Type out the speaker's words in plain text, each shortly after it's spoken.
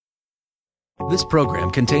This program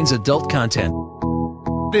contains adult content.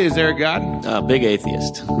 Is there a God? Big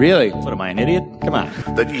atheist. Really? What, am I an idiot? Come on.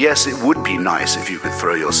 That yes, it would be nice if you could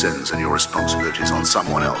throw your sins and your responsibilities on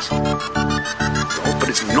someone else. But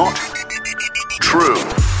it's not true.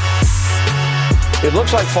 It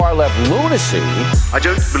looks like far-left lunacy. I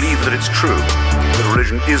don't believe that it's true that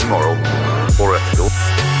religion is moral or ethical.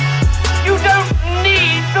 You don't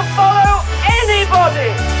need to follow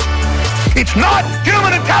anybody! It's not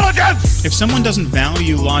human intelligence! If someone doesn't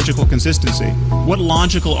value logical consistency, what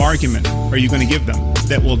logical argument are you going to give them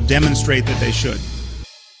that will demonstrate that they should?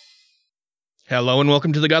 Hello and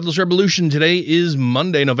welcome to the Godless Revolution. Today is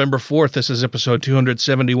Monday, November 4th. This is episode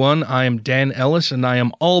 271. I am Dan Ellis, and I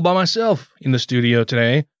am all by myself in the studio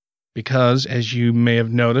today because, as you may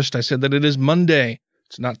have noticed, I said that it is Monday.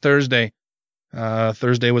 It's not Thursday.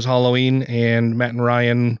 Thursday was Halloween, and Matt and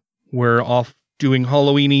Ryan were off doing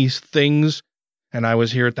Halloween-y things, and I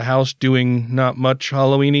was here at the house doing not much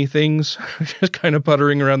Halloween-y things, just kind of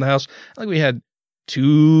puttering around the house. Like we had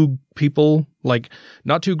two people, like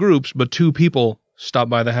not two groups, but two people stop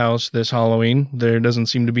by the house this Halloween. There doesn't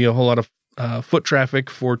seem to be a whole lot of foot traffic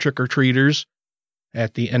for trick-or-treaters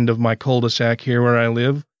at the end of my cul-de-sac here where I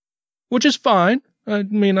live, which is fine. I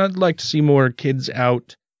mean, I'd like to see more kids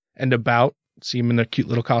out and about, see them in their cute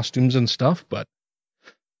little costumes and stuff, but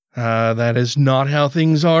that is not how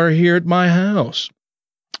things are here at my house.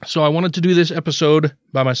 So I wanted to do this episode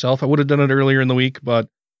by myself. I would have done it earlier in the week, but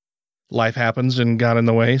life happens and got in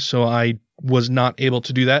the way, so I was not able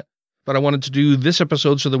to do that. But I wanted to do this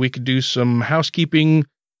episode so that we could do some housekeeping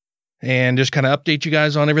and just kind of update you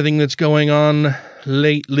guys on everything that's going on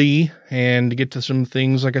lately and get to some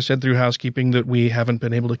things, like I said, through housekeeping that we haven't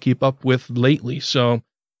been able to keep up with lately. So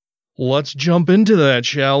let's jump into that,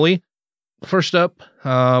 shall we? First up,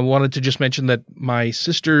 wanted to just mention that my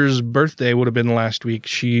sister's birthday would have been last week.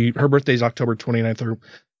 Her birthday's October 29th, or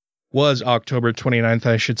was October 29th,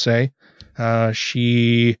 I should say.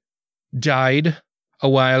 She died a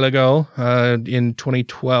while ago, in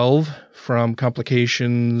 2012 from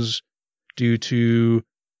complications due to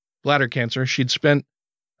bladder cancer. She'd spent,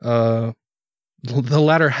 the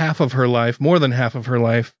latter half of her life, more than half of her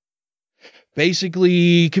life,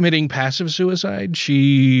 basically committing passive suicide.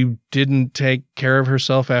 She didn't take care of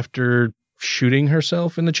herself after shooting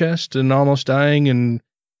herself in the chest and almost dying. And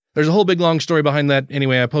there's a whole big long story behind that.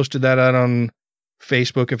 Anyway, I posted that out on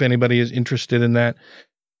Facebook if anybody is interested in that.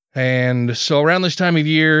 And so around this time of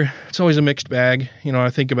year, it's always a mixed bag. You know, I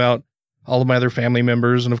think about all of my other family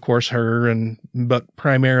members and of course her, but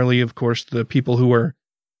primarily, of course, the people who are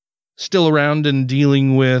still around and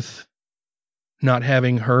dealing with not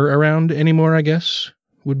having her around anymore, I guess,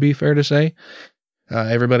 would be fair to say.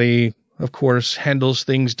 Everybody, of course, handles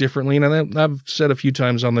things differently. And I've said a few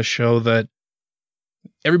times on the show that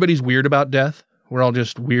everybody's weird about death. We're all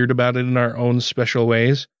just weird about it in our own special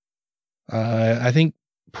ways. I think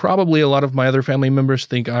probably a lot of my other family members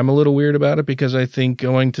think I'm a little weird about it because I think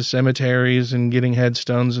going to cemeteries and getting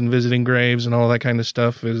headstones and visiting graves and all that kind of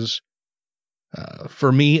stuff is,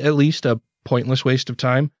 for me at least, a pointless waste of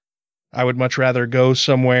time. I would much rather go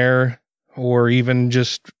somewhere or even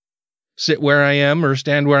just sit where I am or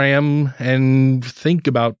stand where I am and think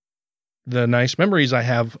about the nice memories I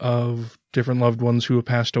have of different loved ones who have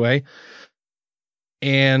passed away.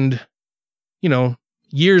 And, you know,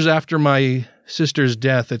 years after my sister's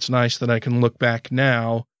death, it's nice that I can look back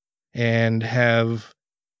now and have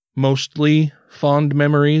mostly fond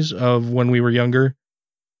memories of when we were younger.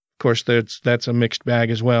 Of course, that's a mixed bag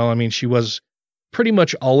as well. I mean, she was pretty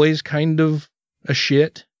much always kind of a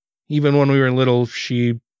shit. Even when we were little,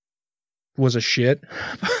 she was a shit.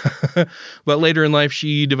 But later in life,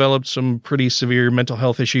 she developed some pretty severe mental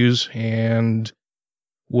health issues and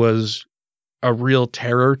was a real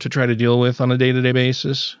terror to try to deal with on a day-to-day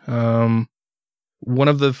basis. One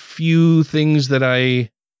of the few things that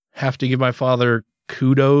I have to give my father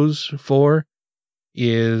kudos for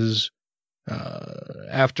is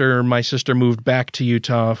after my sister moved back to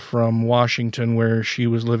Utah from Washington, where she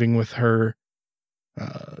was living with her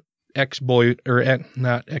ex-husband,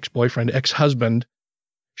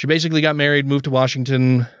 she basically got married, moved to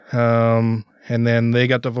Washington, and then they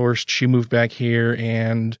got divorced. She moved back here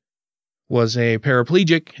and was a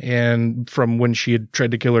paraplegic, and from when she had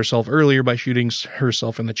tried to kill herself earlier by shooting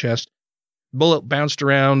herself in the chest. Bullet bounced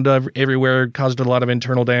around everywhere, caused a lot of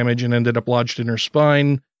internal damage, and ended up lodged in her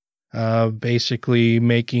spine, basically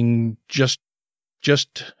making just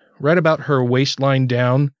right about her waistline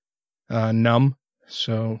down numb,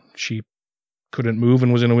 so she couldn't move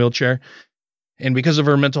and was in a wheelchair. And because of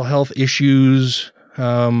her mental health issues,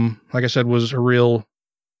 like I said, was a real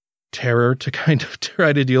terror to kind of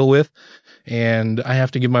try to deal with. And I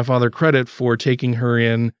have to give my father credit for taking her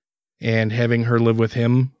in and having her live with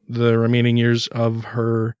him the remaining years of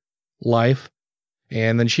her life.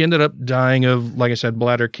 And then she ended up dying of, like I said,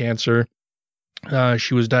 bladder cancer.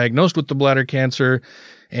 She was diagnosed with the bladder cancer,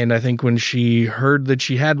 and I think when she heard that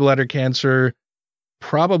she had bladder cancer,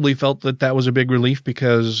 probably felt that that was a big relief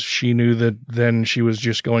because she knew that then she was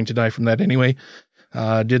just going to die from that anyway.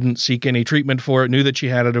 Didn't seek any treatment for it, knew that she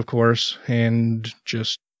had it, of course, and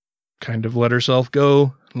just kind of let herself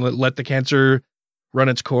go, let the cancer run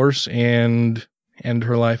its course and end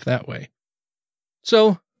her life that way.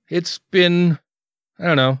 So it's been, I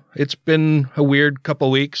don't know, it's been a weird couple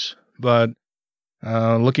weeks, but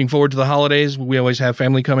looking forward to the holidays. We always have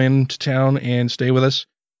family come into town and stay with us.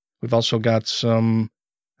 We've also got some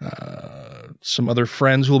other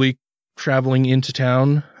friends who will be traveling into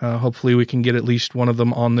town. Hopefully we can get at least one of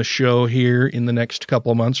them on the show here in the next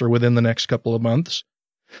couple of months or within the next couple of months.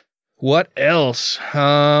 What else?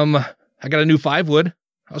 I got a new 5-wood.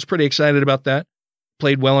 I was pretty excited about that.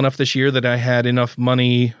 Played well enough this year that I had enough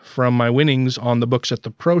money from my winnings on the books at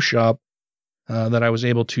the pro shop that I was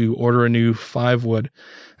able to order a new 5-wood.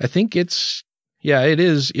 I think it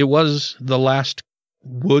was the last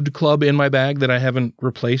wood club in my bag that I haven't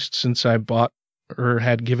replaced since I bought or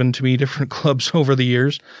had given to me different clubs over the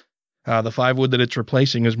years. The 5-wood that it's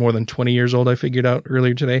replacing is more than 20 years old, I figured out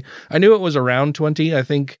earlier today. I knew it was around 20. I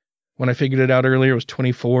think when I figured it out earlier, it was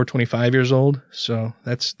 24, 25 years old. So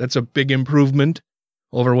that's a big improvement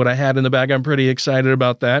over what I had in the bag. I'm pretty excited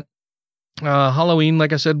about that. Halloween,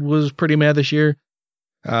 like I said, was pretty mad this year.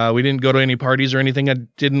 We didn't go to any parties or anything. I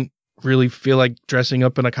didn't really feel like dressing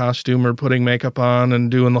up in a costume or putting makeup on and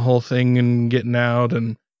doing the whole thing and getting out.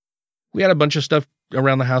 And we had a bunch of stuff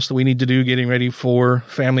around the house that we need to do, getting ready for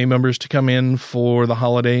family members to come in for the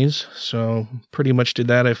holidays. So pretty much did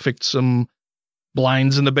that. I fixed some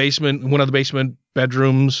blinds in the basement, one of the basement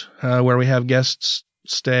bedrooms where we have guests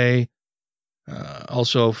stay.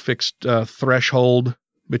 Also fixed a threshold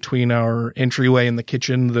between our entryway and the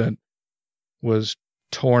kitchen that was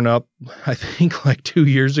torn up, I think, like 2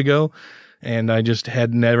 years ago. And I just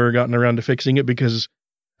had never gotten around to fixing it because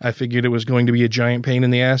I figured it was going to be a giant pain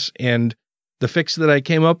in the ass. And the fix that I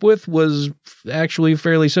came up with was actually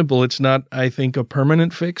fairly simple. It's not, I think, a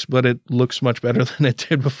permanent fix, but it looks much better than it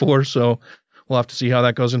did before. So we'll have to see how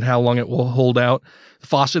that goes and how long it will hold out. The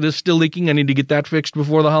faucet is still leaking. I need to get that fixed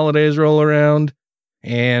before the holidays roll around.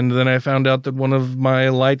 And then I found out that one of my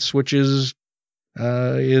light switches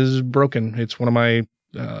is broken. It's one of my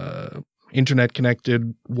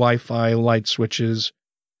internet-connected Wi-Fi light switches,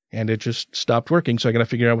 and it just stopped working. So I got to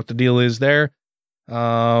figure out what the deal is there.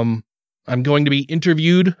 I'm going to be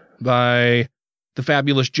interviewed by the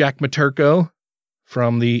fabulous Jack Materko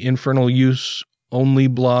from the Infernal Use Only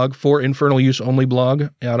blog, for Infernal Use Only blog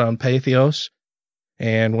out on Pathos,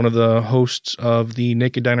 and one of the hosts of the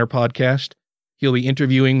Naked Diner podcast. He'll be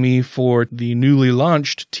interviewing me for the newly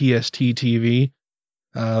launched TST TV.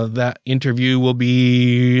 That interview will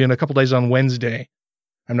be in a couple days on Wednesday.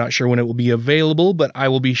 I'm not sure when it will be available, but I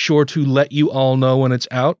will be sure to let you all know when it's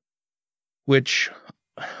out. Which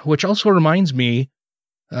also reminds me,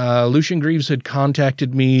 Lucian Greaves had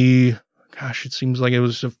contacted me, gosh, it seems like it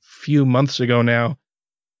was a few months ago now,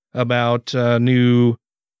 about new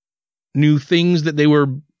things that they were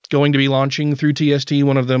going to be launching through TST.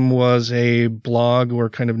 One of them was a blog or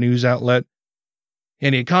kind of news outlet.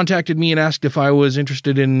 And he contacted me and asked if I was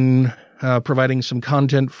interested in providing some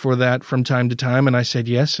content for that from time to time. And I said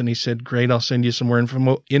yes. And he said, great, I'll send you some more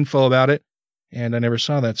info about it. And I never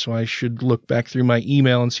saw that, so I should look back through my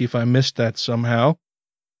email and see if I missed that somehow.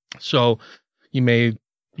 So you may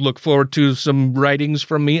look forward to some writings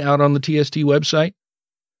from me out on the TST website.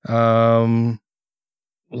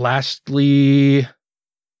 Lastly,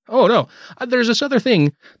 oh no, there's this other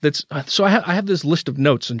thing that's, so I have this list of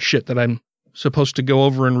notes and shit that I'm supposed to go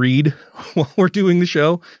over and read while we're doing the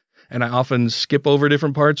show. And I often skip over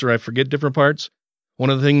different parts or I forget different parts. One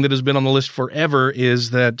of the things that has been on the list forever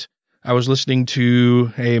is that I was listening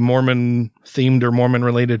to a Mormon-themed or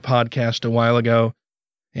Mormon-related podcast a while ago,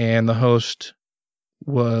 and the host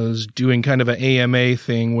was doing kind of an AMA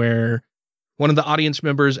thing where one of the audience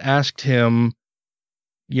members asked him,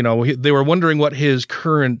 you know, they were wondering what his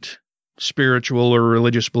current spiritual or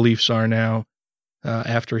religious beliefs are now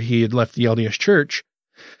after he had left the LDS Church.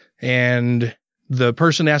 And the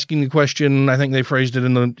person asking the question, I think they phrased it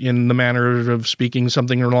in the manner of speaking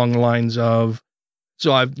something along the lines of, so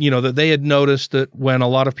that they had noticed that when a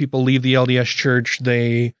lot of people leave the LDS Church,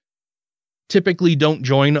 they typically don't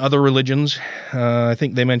join other religions. I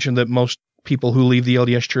think they mentioned that most people who leave the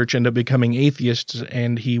LDS Church end up becoming atheists,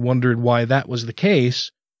 and he wondered why that was the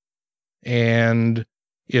case. and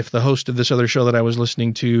if the host of this other show that I was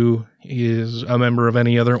listening to is a member of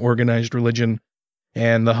any other organized religion.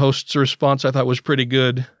 And the host's response I thought was pretty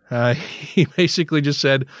good. He basically just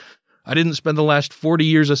said, I didn't spend the last 40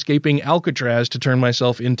 years escaping Alcatraz to turn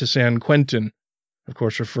myself into San Quentin. Of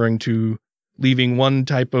course, referring to leaving one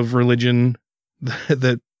type of religion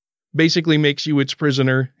that basically makes you its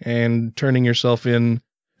prisoner and turning yourself in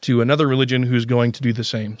to another religion who's going to do the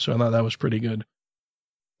same. So I thought that was pretty good.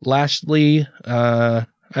 Lastly,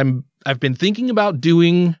 I've been thinking about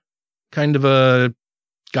doing kind of a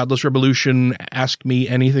Godless Revolution Ask Me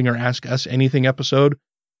Anything or Ask Us Anything episode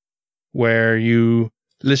where you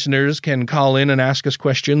listeners can call in and ask us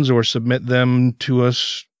questions or submit them to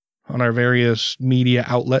us on our various media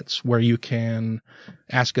outlets where you can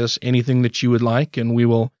ask us anything that you would like, and we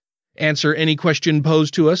will answer any question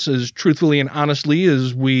posed to us as truthfully and honestly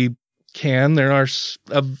as we can. There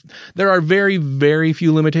are very, very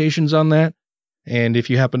few limitations on that, and if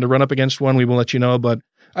you happen to run up against one, we will let you know, but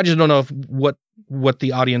I just don't know what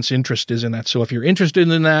the audience interest is in that. So if you're interested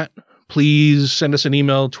in that, please send us an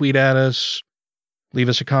email, tweet at us, leave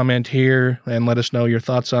us a comment here, and let us know your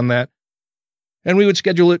thoughts on that. And we would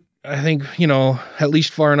schedule it, I think, at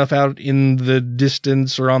least far enough out in the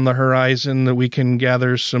distance or on the horizon that we can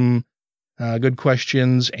gather some good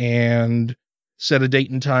questions and set a date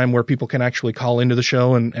and time where people can actually call into the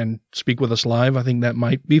show and speak with us live. I think that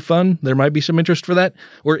might be fun. There might be some interest for that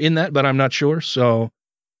or in that, but I'm not sure. So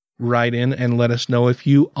write in and let us know if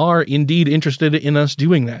you are indeed interested in us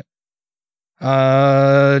doing that.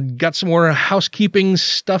 Got some more housekeeping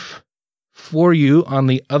stuff for you on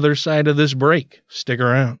the other side of this break. Stick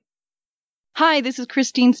around. Hi, this is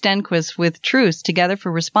Christine Stenquist with Truce, Together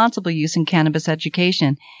for Responsible Use in Cannabis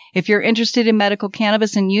Education. If you're interested in medical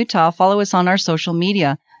cannabis in Utah, follow us on our social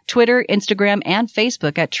media, Twitter, Instagram, and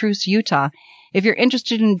Facebook at Truce Utah. If you're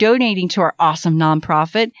interested in donating to our awesome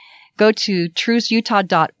nonprofit, go to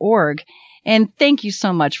truceutah.org. And thank you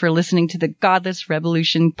so much for listening to the Godless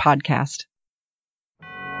Revolution podcast.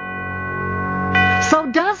 So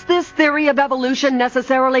does this theory of evolution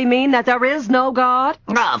necessarily mean that there is no God?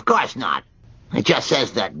 No, of course not. It just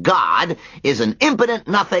says that God is an impotent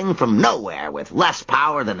nothing from nowhere with less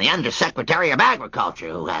power than the Undersecretary of Agriculture,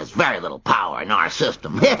 who has very little power in our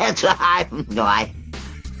system. It's a lie.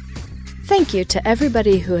 Thank you to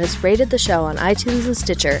everybody who has rated the show on iTunes and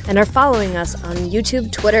Stitcher and are following us on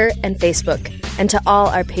YouTube, Twitter, and Facebook. And to all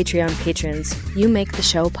our Patreon patrons, you make the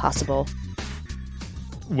show possible.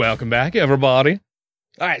 Welcome back, everybody.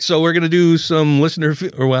 All right, so we're going to do some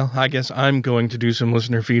I guess I'm going to do some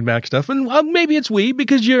listener feedback stuff. And maybe it's we,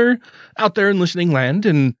 because you're out there in listening land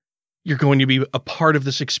and you're going to be a part of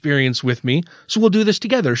this experience with me. So we'll do this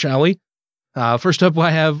together, shall we? First up,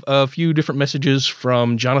 I have a few different messages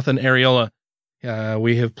from Jonathan Ariola.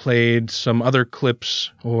 We have played some other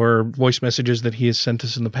clips or voice messages that he has sent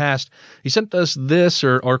us in the past. He sent us this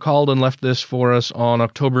or called and left this for us on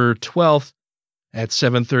October 12th at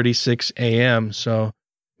 7:36 a.m. So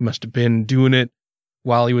he must have been doing it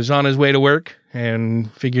while he was on his way to work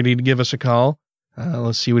and figured he'd give us a call.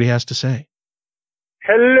 Let's see what he has to say.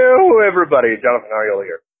 Hello, everybody. Jonathan Ariola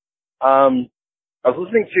here. I was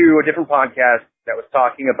listening to a different podcast that was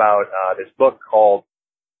talking about this book called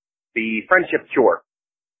The Friendship Cure.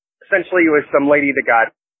 Essentially, it was some lady that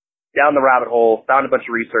got down the rabbit hole, found a bunch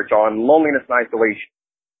of research on loneliness and isolation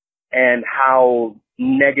and how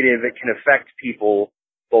negative it can affect people,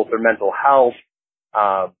 both their mental health,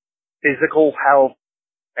 physical health,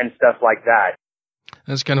 and stuff like that.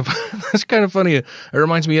 That's kind of funny. It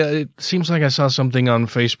reminds me, it seems like I saw something on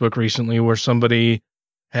Facebook recently where somebody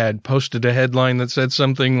had posted a headline that said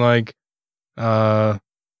something like,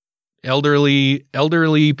 elderly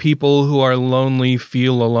people who are lonely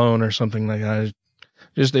feel alone or something like that.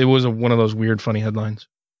 It was one of those weird, funny headlines.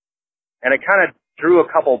 And it kind of drew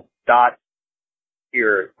a couple dots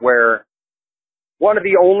here where one of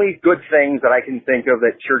the only good things that I can think of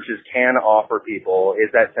that churches can offer people is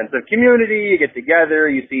that sense of community. You get together,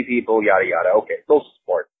 you see people, yada, yada. Okay, social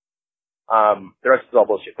support. The rest is all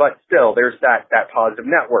bullshit. But still, there's that positive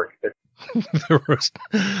network. The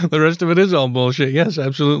rest of it is all bullshit. Yes,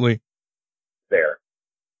 absolutely. There.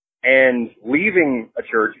 And leaving a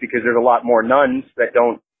church, because there's a lot more nuns that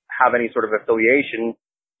don't have any sort of affiliation.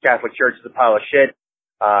 Catholic Church is a pile of shit.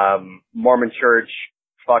 Mormon Church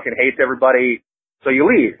fucking hates everybody. So you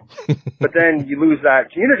leave. But then you lose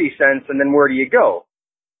that community sense, and then where do you go?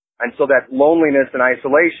 And so that loneliness and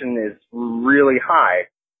isolation is really high.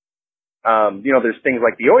 There's things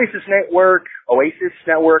like the Oasis Network,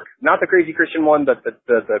 not the crazy Christian one, but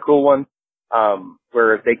the cool one,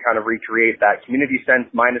 where they kind of recreate that community sense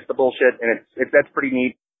minus the bullshit, and that's pretty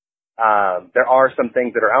neat. There are some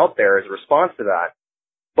things that are out there as a response to that.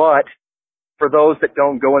 But for those that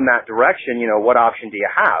don't go in that direction, what option do you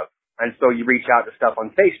have? And so you reach out to stuff on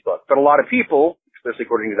Facebook. But a lot of people, especially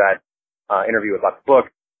according to that interview about the book,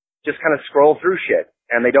 just kind of scroll through shit,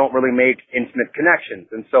 and they don't really make intimate connections.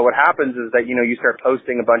 And so what happens is that, you start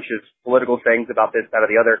posting a bunch of political things about this, that, or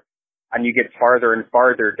the other, and you get farther and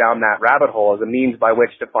farther down that rabbit hole as a means by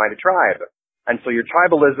which to find a tribe. And so your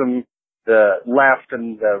tribalism, the left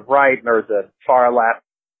and the right, or the far left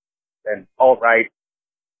and alt-right,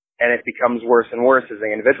 and it becomes worse and worse as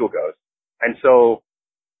the individual goes. And so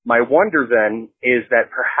my wonder then is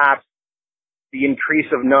that perhaps the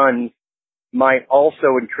increase of nuns might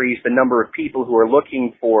also increase the number of people who are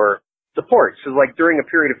looking for support. So like during a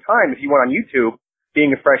period of time, if you went on YouTube,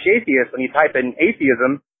 being a fresh atheist, and you type in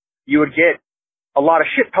atheism, you would get a lot of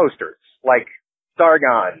shit posters, like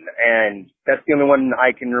Sargon, and that's the only one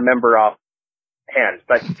I can remember offhand.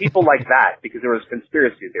 But people like that, because there was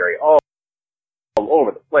conspiracy theory all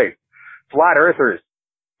over the place. Flat earthers,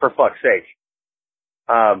 for fuck's sake.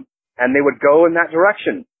 And they would go in that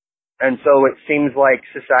direction. And so it seems like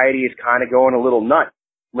society is kind of going a little nuts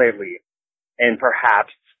lately. And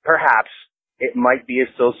perhaps it might be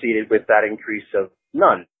associated with that increase of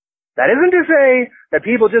nuns. That isn't to say that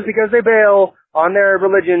people, just because they bail on their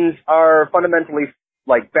religions, are fundamentally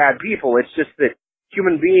like bad people. It's just that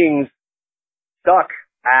human beings stuck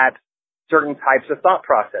at certain types of thought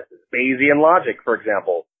processes, Bayesian logic, for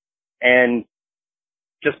example. And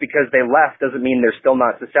just because they left doesn't mean they're still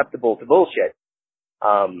not susceptible to bullshit.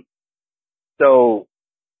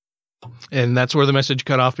 And that's where the message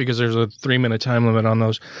cut off, because there's a 3-minute time limit on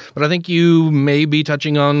those. But I think you may be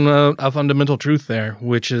touching on a fundamental truth there,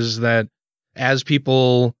 which is that as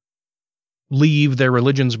people leave their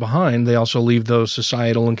religions behind, they also leave those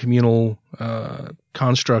societal and communal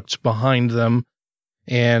constructs behind them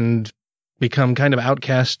and become kind of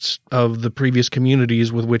outcasts of the previous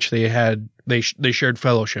communities with which they shared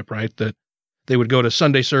fellowship, right? That they would go to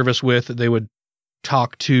Sunday service with, they would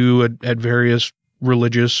talk to at various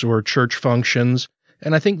religious or church functions.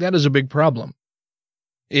 And I think that is a big problem.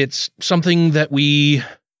 It's something that we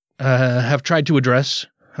have tried to address.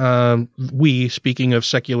 We, speaking of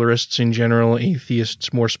secularists in general,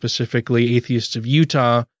 atheists more specifically, atheists of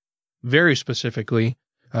Utah very specifically,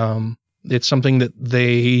 it's something that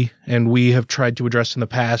they and we have tried to address in the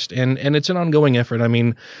past, and it's an ongoing effort. I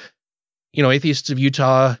mean, atheists of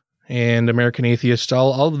Utah and American Atheists,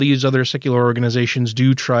 all of these other secular organizations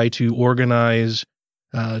do try to organize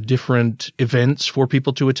different events for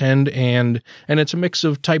people to attend, and it's a mix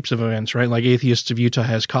of types of events, right? Like Atheists of Utah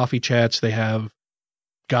has coffee chats, they have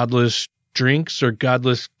godless drinks or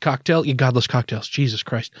godless cocktails. Jesus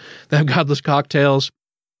Christ. They have godless cocktails.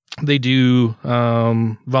 They do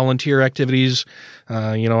volunteer activities.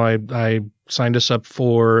 I signed us up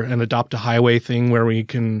for an Adopt a Highway thing where we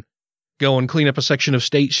can go and clean up a section of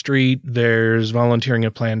State Street. There's volunteering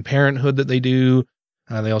at Planned Parenthood that they do.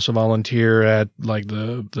 They also volunteer at like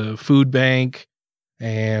the food bank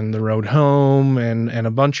and the road home and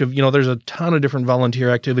a bunch of, there's a ton of different volunteer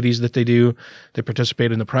activities that they do. They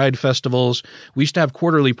participate in the Pride festivals. We used to have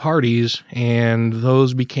quarterly parties, and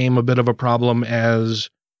those became a bit of a problem as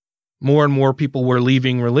more and more people were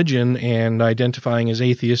leaving religion and identifying as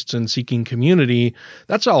atheists and seeking community.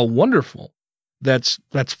 That's all wonderful. That's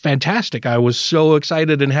fantastic. I was so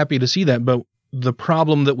excited and happy to see that. But the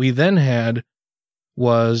problem that we then had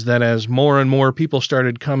was that as more and more people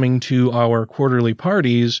started coming to our quarterly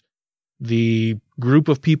parties, the group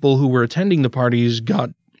of people who were attending the parties got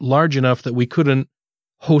large enough that we couldn't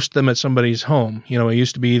host them at somebody's home. It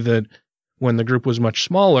used to be that when the group was much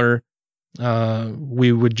smaller,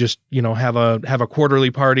 we would just, have a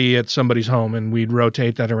quarterly party at somebody's home, and we'd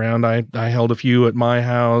rotate that around. I held a few at my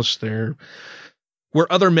house. There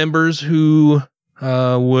were other members who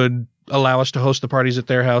would allow us to host the parties at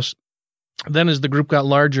their house. Then as the group got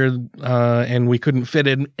larger and we couldn't fit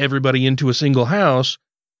everybody into a single house,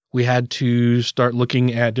 we had to start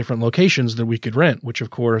looking at different locations that we could rent, which of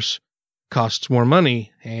course costs more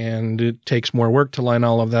money, and it takes more work to line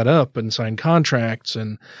all of that up and sign contracts.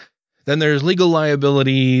 And then there's legal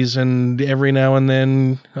liabilities, and every now and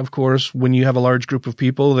then, of course, when you have a large group of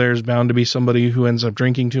people, there's bound to be somebody who ends up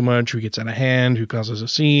drinking too much, who gets out of hand, who causes a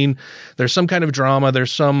scene. There's some kind of drama.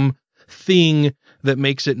 There's some thing that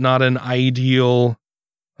makes it not an ideal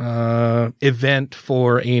event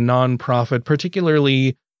for a nonprofit,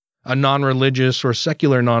 particularly a non-religious or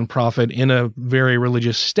secular nonprofit in a very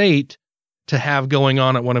religious state, to have going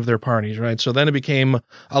on at one of their parties, right? So then it became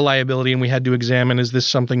a liability, and we had to examine, is this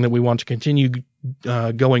something that we want to continue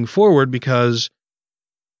going forward? Because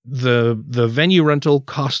the venue rental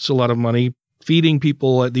costs a lot of money. Feeding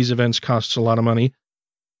people at these events costs a lot of money.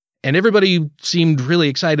 And everybody seemed really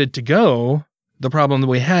excited to go. The problem that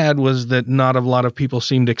we had was that not a lot of people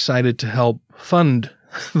seemed excited to help fund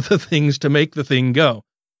the things to make the thing go.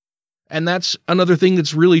 And that's another thing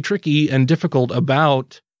that's really tricky and difficult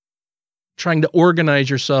about trying to organize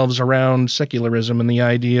yourselves around secularism and the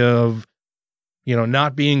idea of,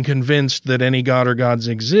 not being convinced that any god or gods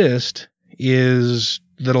exist, is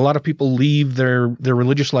that a lot of people leave their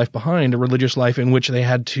religious life behind, a religious life in which they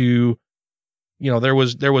had to, there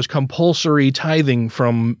was compulsory tithing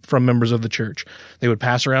from members of the church. They would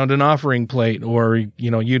pass around an offering plate, or,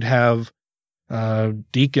 you'd have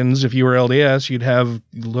deacons. If you were LDS, you'd have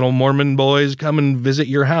little Mormon boys come and visit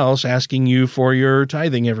your house asking you for your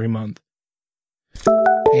tithing every month.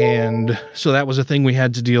 And so that was a thing we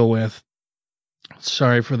had to deal with.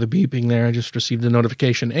 Sorry for the beeping there. I just received a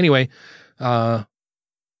notification. Anyway,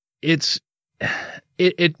 it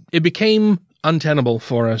became untenable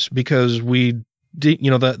for us because we did,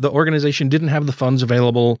 the organization didn't have the funds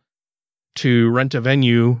available to rent a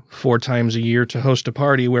venue 4 times a year to host a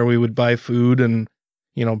party where we would buy food and,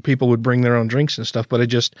 people would bring their own drinks and stuff. But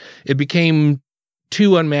it became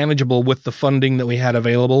too unmanageable with the funding that we had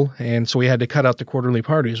available. And so we had to cut out the quarterly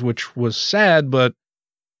parties, which was sad, but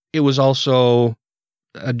it was also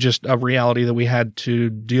just a reality that we had to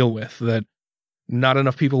deal with, that not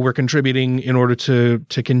enough people were contributing in order to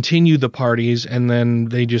continue the parties. And then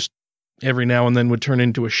they just every now and then would turn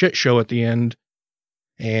into a shit show at the end.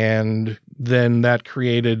 And then that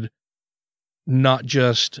created not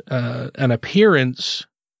just an appearance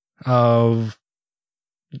of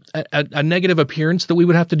a negative appearance that we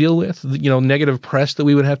would have to deal with, negative press that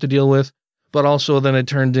we would have to deal with, but also then it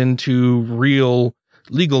turned into real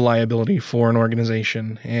legal liability for an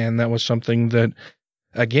organization. And that was something that,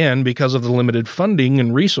 again, because of the limited funding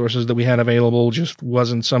and resources that we had available, just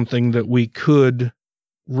wasn't something that we could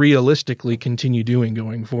realistically continue doing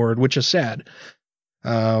going forward, which is sad.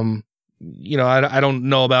 I don't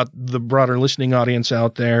know about the broader listening audience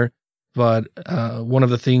out there, but one of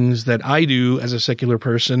the things that I do as a secular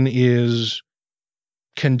person is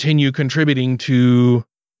continue contributing to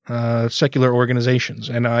secular organizations.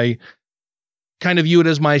 And I kind of view it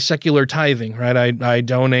as my secular tithing, right? I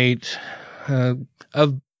donate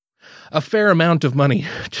a fair amount of money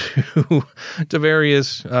to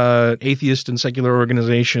various atheist and secular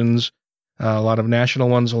organizations, a lot of national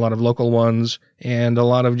ones, a lot of local ones, and a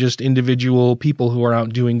lot of just individual people who are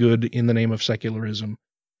out doing good in the name of secularism.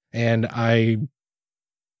 And I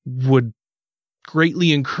would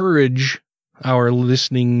greatly encourage our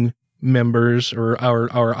listening members or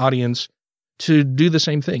our audience to do the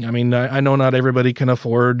same thing. I mean, I know not everybody can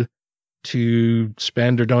afford to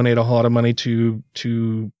spend or donate a whole lot of money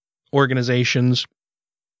to organizations,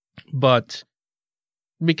 but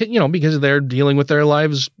because they're dealing with their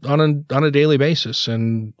lives on a daily basis,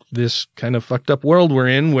 and this kind of fucked up world we're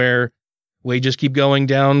in, where wages keep going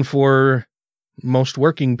down for most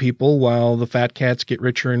working people while the fat cats get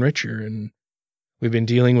richer and richer. And we've been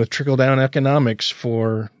dealing with trickle down economics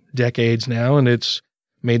for decades now, and it's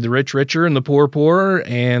made the rich richer and the poor poorer,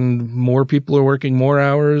 and more people are working more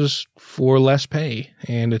hours for less pay.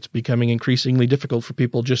 And it's becoming increasingly difficult for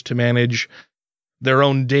people just to manage their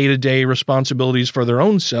own day-to-day responsibilities for their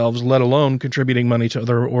own selves, let alone contributing money to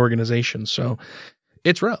other organizations. So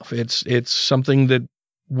it's rough. It's something that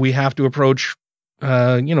we have to approach. We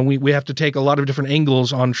have to take a lot of different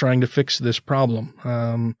angles on trying to fix this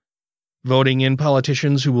problem. Voting in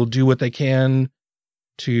politicians who will do what they can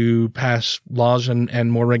to pass laws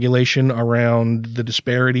and more regulation around the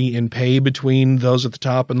disparity in pay between those at the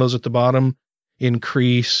top and those at the bottom,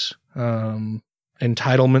 increase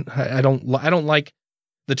entitlement. I don't like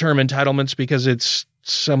the term entitlements because it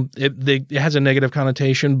has a negative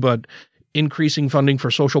connotation, but increasing funding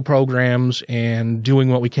for social programs and doing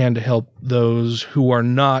what we can to help those who are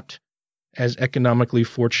not as economically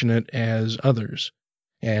fortunate as others.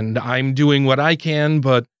 And I'm doing what I can,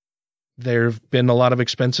 but there have been a lot of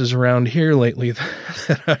expenses around here lately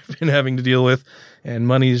that I've been having to deal with, and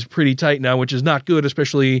money's pretty tight now, which is not good,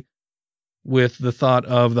 especially with the thought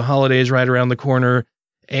of the holidays right around the corner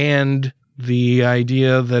and the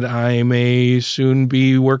idea that I may soon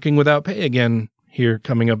be working without pay again here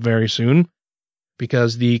coming up very soon,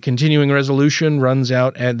 because the continuing resolution runs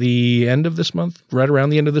out at the end of this month, right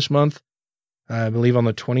around the end of this month, I believe on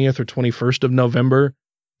the 20th or 21st of November.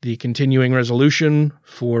 The continuing resolution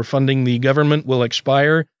for funding the government will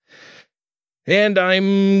expire, and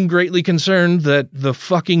I'm greatly concerned that the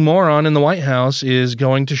fucking moron in the White House is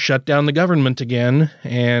going to shut down the government again,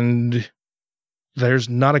 and there's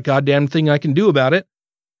not a goddamn thing I can do about it.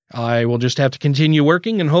 I will just have to continue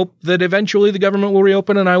working and hope that eventually the government will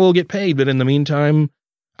reopen and I will get paid. But in the meantime,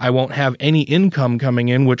 I won't have any income coming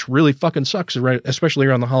in, which really fucking sucks, right? Especially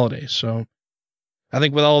around the holidays. So I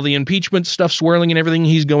think with all the impeachment stuff swirling and everything,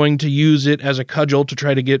 he's going to use it as a cudgel to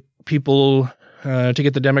try to get people, to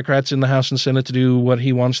get the Democrats in the House and Senate to do what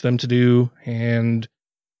he wants them to do. And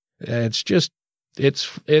it's just,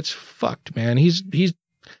 it's fucked, man.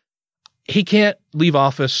 He can't leave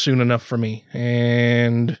office soon enough for me.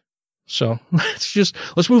 And so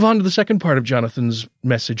let's move on to the second part of Jonathan's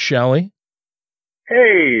message, shall we?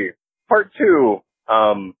 Hey, part two.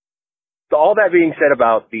 So all that being said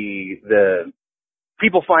about the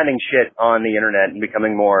people finding shit on the internet and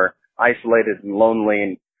becoming more isolated and lonely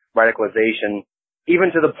and radicalization,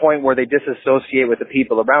 even to the point where they disassociate with the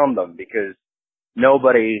people around them because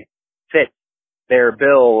nobody fits their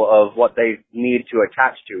bill of what they need to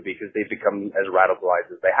attach to because they've become as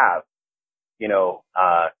radicalized as they have. You know,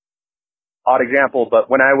 odd example, but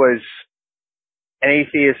when I was an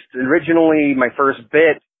atheist originally, my first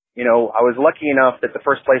bit, you know, I was lucky enough that the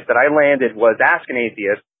first place that I landed was Ask an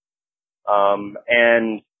Atheist.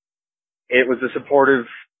 And it was a supportive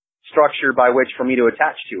structure by which for me to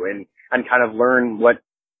attach to and kind of learn what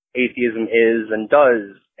atheism is and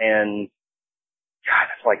does. And God,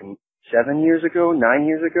 that's like 9 years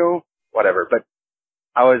ago, whatever. But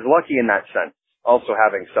I was lucky in that sense. Also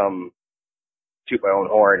having some toot my own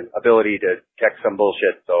horn ability to check some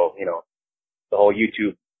bullshit. So, you know, the whole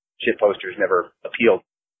YouTube shit posters never appealed.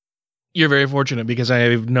 You're very fortunate because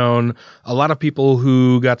I've known a lot of people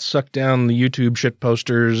who got sucked down the YouTube shit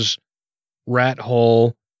posters rat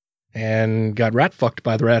hole and got rat fucked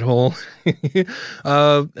by the rat hole.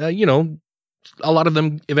 You know, a lot of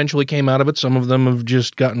them eventually came out of it. Some of them have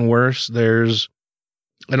just gotten worse. There's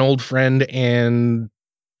an old friend and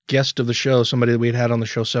guest of the show, somebody that we'd had on the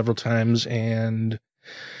show several times, and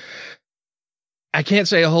I can't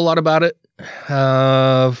say a whole lot about it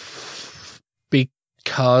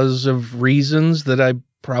because of reasons that I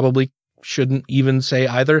probably shouldn't even say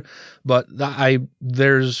either. But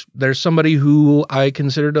there's somebody who I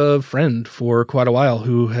considered a friend for quite a while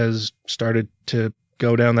who has started to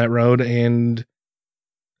go down that road, and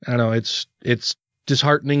I don't know, it's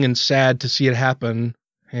disheartening and sad to see it happen,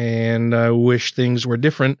 and I wish things were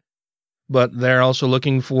different, but they're also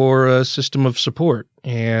looking for a system of support,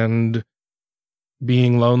 and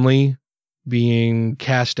being lonely, being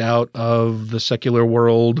cast out of the secular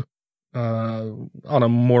world on a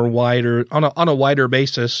wider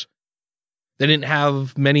basis. They didn't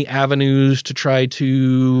have many avenues to try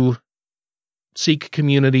to seek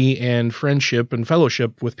community and friendship and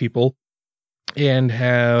fellowship with people, and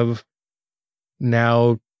have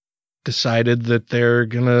now decided that they're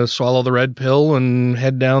gonna swallow the red pill and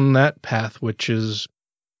head down that path, which is,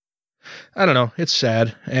 I don't know, it's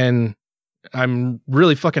sad, and I'm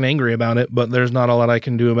really fucking angry about it, but there's not a lot I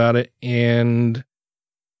can do about it, and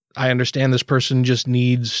I understand this person just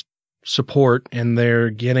needs support, and they're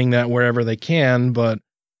getting that wherever they can, but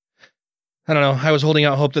I don't know, I was holding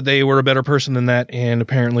out hope that they were a better person than that, and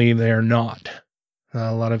apparently they're not.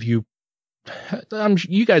 A lot of you,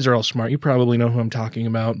 you guys are all smart, you probably know who I'm talking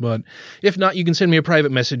about, but if not, you can send me a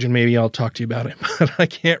private message and maybe I'll talk to you about it, but I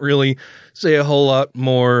can't really say a whole lot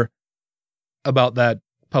more about that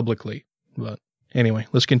publicly. But anyway,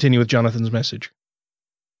 let's continue with Jonathan's message.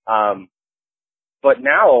 But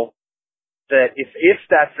now that if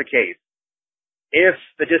that's the case, if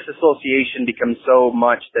the disassociation becomes so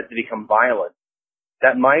much that they become violent,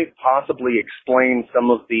 that might possibly explain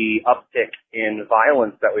some of the uptick in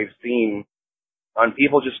violence that we've seen on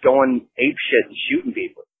people just going apeshit and shooting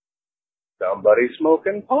people. Somebody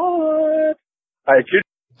smoking pot.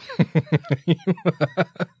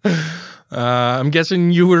 I'm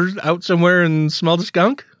guessing you were out somewhere and smelled a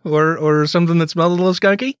skunk or something that smelled a little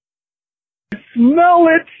skunky? Smell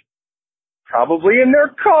it! Probably in their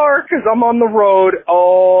car because I'm on the road.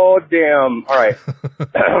 Oh, damn. All right.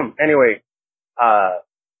 Anyway,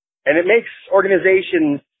 and it makes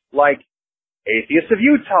organizations like Atheists of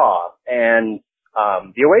Utah and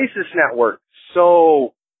the Oasis Network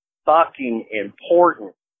so fucking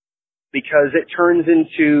important because it turns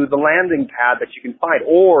into the landing pad that you can find,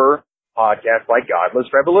 or podcasts like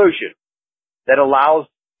Godless Revolution that allows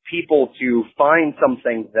people to find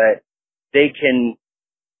something that they can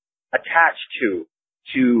attach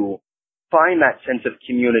to find that sense of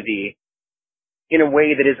community in a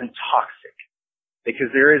way that isn't toxic, because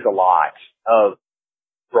there is a lot of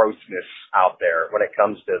grossness out there when it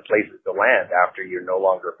comes to places to land after you're no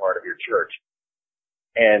longer part of your church.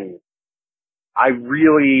 And I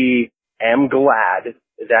really am glad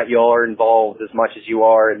that y'all are involved as much as you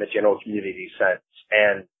are in the general community sense.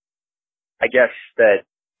 And I guess that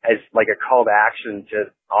as like a call to action to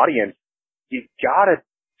audience, you gotta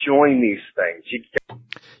join these things.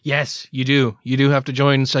 Yes, you do. You do have to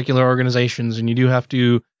join secular organizations, and you do have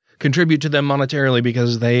to contribute to them monetarily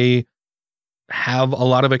because they have a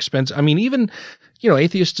lot of expense. I mean, even,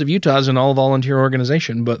 Atheists of Utah is an all-volunteer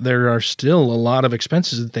organization, but there are still a lot of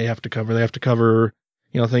expenses that they have to cover. They have to cover,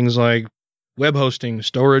 things like web hosting,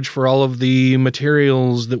 storage for all of the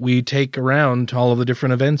materials that we take around to all of the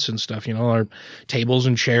different events and stuff, our tables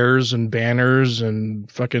and chairs and banners and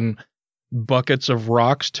fucking buckets of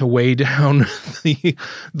rocks to weigh down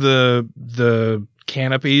the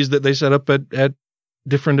canopies that they set up at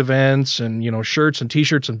different events, and shirts and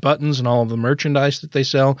t-shirts and buttons and all of the merchandise that they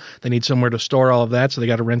sell. They need somewhere to store all of that, so they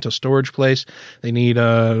got to rent a storage place. They need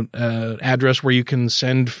a address where you can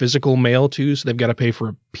send physical mail to, so they've got to pay for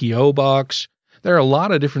a PO box. There are a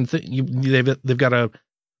lot of different things. They've got to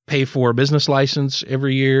pay for a business license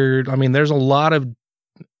every year. I mean, there's a lot of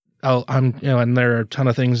and there are a ton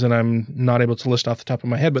of things that I'm not able to list off the top of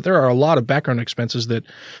my head, but there are a lot of background expenses that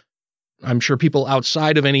I'm sure people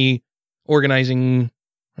outside of any organizing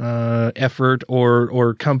effort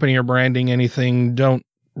or company or branding anything don't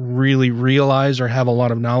really realize or have a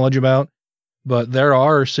lot of knowledge about. But there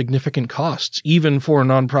are significant costs, even for a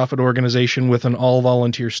nonprofit organization with an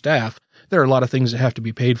all-volunteer staff. There are a lot of things that have to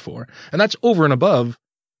be paid for. And that's over and above,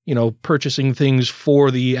 purchasing things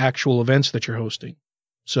for the actual events that you're hosting.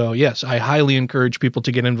 So, yes, I highly encourage people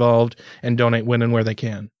to get involved and donate when and where they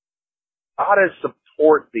can. How to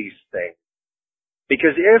support these things.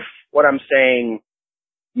 Because if what I'm saying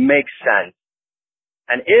makes sense,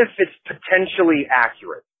 and if it's potentially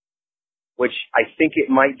accurate, which I think it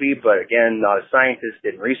might be, but again, not a scientist,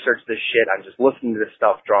 didn't research this shit, I'm just listening to this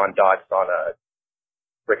stuff, drawing dots on a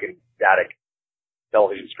frickin' static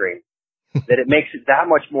television screen, that it makes it that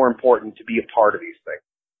much more important to be a part of these things.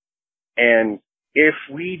 And if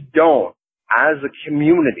we don't, as a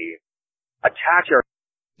community, attach our...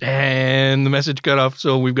 And the message cut off,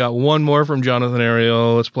 so we've got one more from Jonathan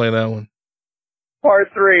Ariel. Let's play that one. Part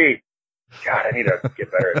 3. God, I need to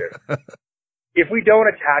get better at this. If we don't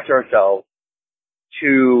attach ourselves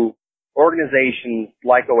to organizations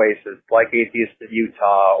like Oasis, like Atheists of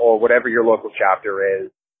Utah, or whatever your local chapter is,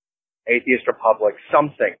 Atheist Republic,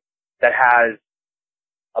 something that has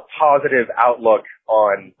a positive outlook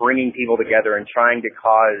on bringing people together and trying to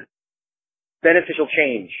cause beneficial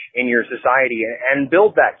change in your society and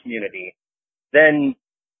build that community, then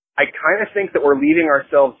I kind of think that we're leaving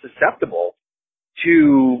ourselves susceptible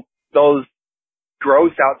to those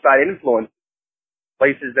gross outside influences,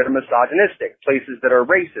 places that are misogynistic, places that are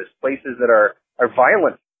racist, places that are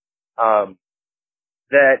violent,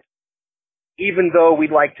 that even though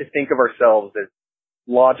we'd like to think of ourselves as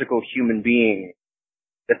logical human beings,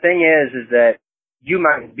 the thing is that you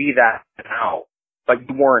might be that now, but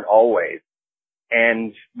you weren't always.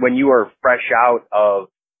 And when you are fresh out of,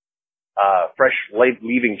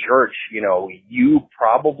 leaving church, you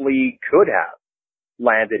probably could have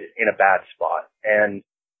landed in a bad spot and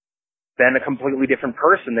been a completely different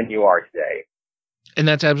person than you are today. And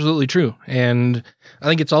that's absolutely true. And I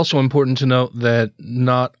think it's also important to note that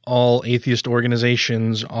not all atheist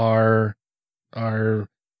organizations are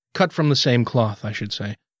cut from the same cloth, I should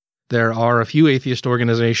say. There are a few atheist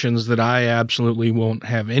organizations that I absolutely won't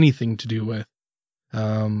have anything to do with.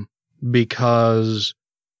 Because,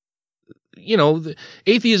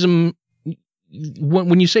 atheism,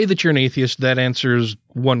 when you say that you're an atheist, that answers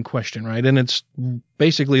one question, right? And it's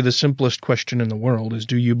basically the simplest question in the world is,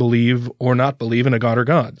 do you believe or not believe in a god or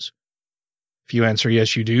gods? If you answer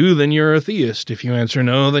yes, you do, then you're a theist. If you answer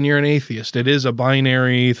no, then you're an atheist. It is a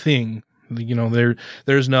binary thing.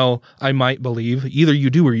 There's no, I might believe. Either you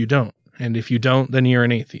do or you don't. And if you don't, then you're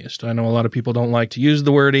an atheist. I know a lot of people don't like to use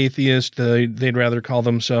the word atheist. They'd rather call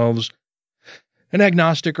themselves an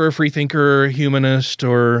agnostic or a free thinker or a humanist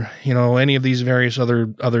or, any of these various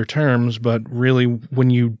other terms. But really,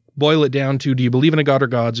 when you boil it down to, do you believe in a god or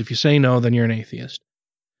gods? If you say no, then you're an atheist.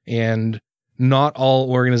 And not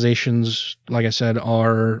all organizations, like I said,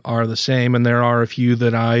 are the same. And there are a few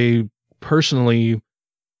that I personally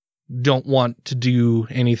don't want to do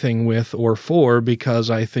anything with or for because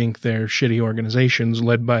I think they're shitty organizations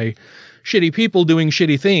led by shitty people doing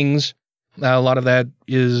shitty things. A lot of that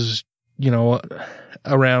is,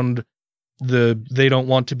 around they don't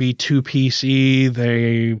want to be too PC.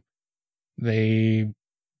 They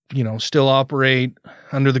still operate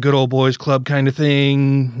under the good old boys club kind of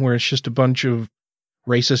thing where it's just a bunch of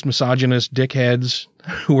racist, misogynist dickheads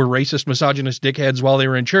who were racist, misogynist dickheads while they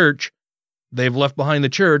were in church. They've left behind the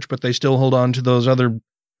church, but they still hold on to those other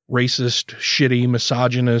racist, shitty,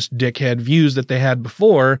 misogynist, dickhead views that they had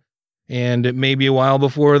before. And it may be a while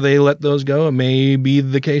before they let those go. It may be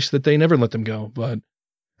the case that they never let them go. But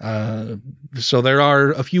so there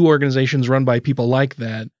are a few organizations run by people like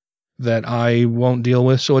that I won't deal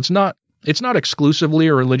with. So it's not exclusively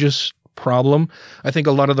a religious problem. I think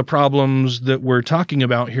a lot of the problems that we're talking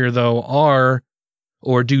about here, though, are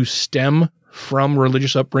or do stem from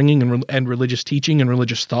religious upbringing and religious teaching and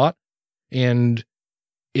religious thought. And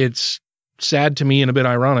it's sad to me and a bit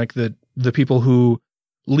ironic that the people who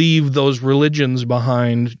leave those religions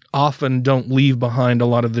behind often don't leave behind a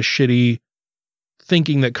lot of the shitty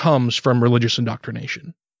thinking that comes from religious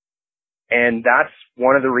indoctrination. And that's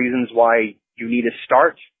one of the reasons why you need to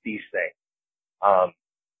start these things.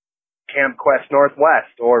 Camp Quest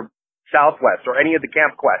Northwest or Southwest or any of the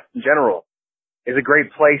Camp Quests in general is a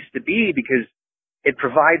great place to be because it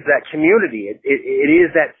provides that community. It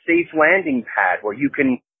is that safe landing pad where you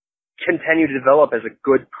can continue to develop as a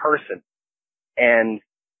good person. And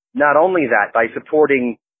not only that, by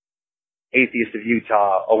supporting Atheist of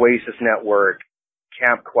Utah, Oasis Network,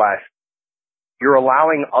 Camp Quest, you're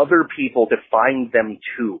allowing other people to find them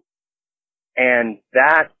too. And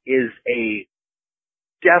that is a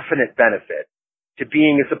definite benefit to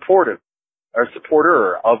being a supporter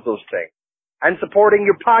of those things. And supporting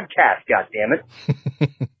your podcast, goddammit.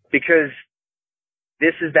 Because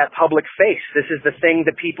this is that public face. This is the thing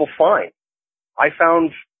that people find. I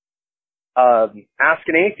found Ask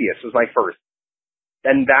an Atheist was my first.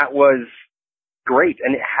 And that was great.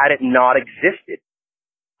 And had it not existed,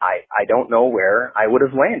 I don't know where I would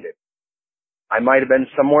have landed. I might have been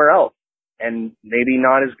somewhere else. And maybe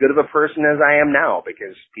not as good of a person as I am now,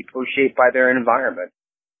 because people are shaped by their environment.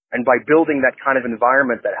 And by building that kind of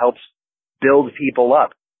environment that helps build people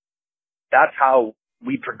up, that's how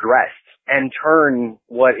we progressed and turn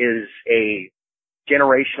what is a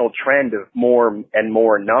generational trend of more and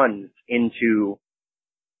more nuns into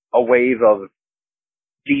a wave of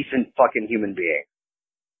decent fucking human beings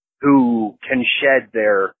who can shed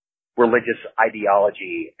their religious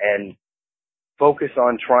ideology and focus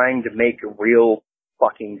on trying to make a real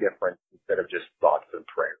fucking difference instead of just thoughts and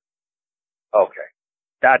prayers. Okay.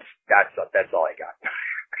 That's all I got.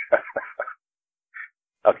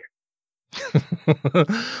 Okay.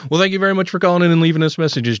 Well, thank you very much for calling in and leaving us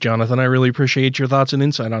messages, Jonathan. I really appreciate your thoughts and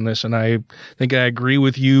insight on this, and I think I agree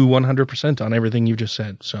with you 100% on everything you've just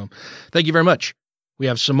said. So thank you very much. We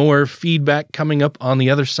have some more feedback coming up on the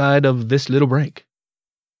other side of this little break.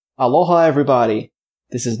 Aloha, everybody.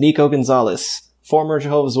 This is Nico Gonzalez, former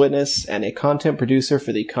Jehovah's Witness and a content producer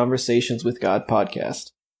for the Conversations with God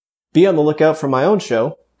podcast. Be on the lookout for my own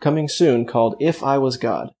show, coming soon, called If I Was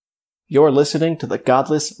God. You're listening to the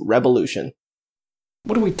Godless Revolution.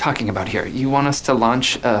 What are we talking about here? You want us to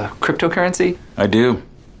launch a cryptocurrency? I do.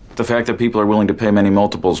 The fact that people are willing to pay many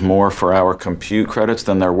multiples more for our compute credits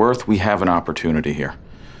than they're worth, we have an opportunity here.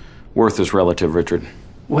 Worth is relative, Richard.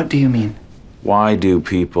 What do you mean? Why do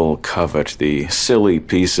people covet the silly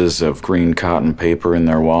pieces of green cotton paper in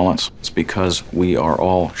their wallets? It's because we are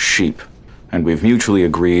all sheep, and we've mutually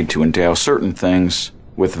agreed to endow certain things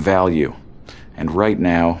with value. And right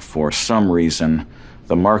now, for some reason,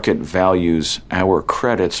 the market values our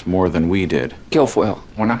credits more than we did. Guilfoyle,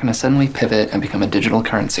 we're not going to suddenly pivot and become a digital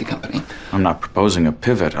currency company. I'm not proposing a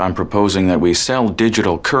pivot. I'm proposing that we sell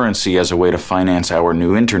digital currency as a way to finance our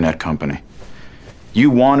new internet company. You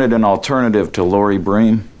wanted an alternative to Lori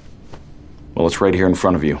Bream? Well, it's right here in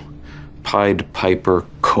front of you. Pied Piper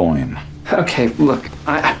Coin. Okay, look,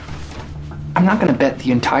 I'm not going to bet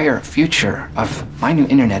the entire future of my new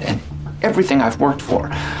internet and everything I've worked for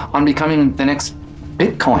on becoming the next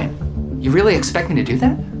Bitcoin. You really expect me to do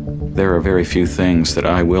that? There are very few things that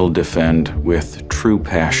I will defend with true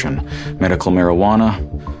passion. Medical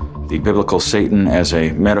marijuana, the biblical Satan as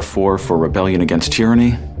a metaphor for rebellion against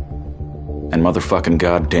tyranny, and motherfucking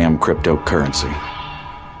goddamn cryptocurrency.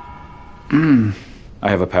 I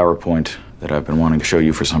have a PowerPoint that I've been wanting to show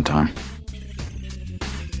you for some time.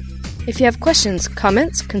 If you have questions,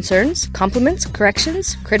 comments, concerns, compliments,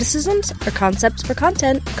 corrections, criticisms, or concepts for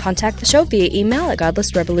content, contact the show via email at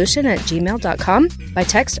godlessrevolution@gmail.com, by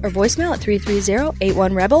text or voicemail at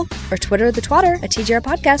 330-81-REBEL, or Twitter the twatter at TGR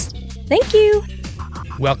Podcast. Thank you!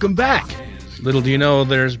 Welcome back! Little do you know,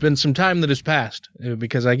 there's been some time that has passed,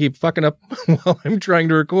 because I keep fucking up while I'm trying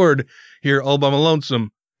to record here all by my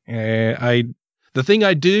lonesome. The thing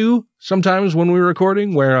I do sometimes when we're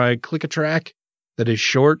recording, where I click a track that is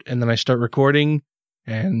short, and then I start recording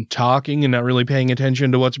and talking and not really paying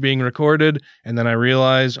attention to what's being recorded, and then I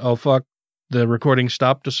realize, oh fuck, the recording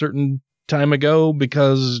stopped a certain time ago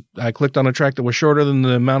because I clicked on a track that was shorter than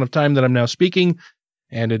the amount of time that I'm now speaking,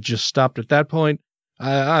 and it just stopped at that point.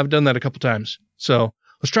 I've done that a couple times. So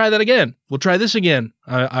let's try that again. We'll try this again.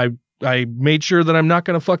 I made sure that I'm not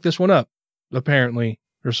going to fuck this one up, apparently,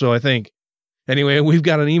 or so I think. Anyway, we've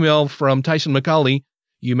got an email from Tyson McCauley.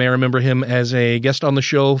 You may remember him as a guest on the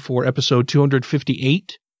show for episode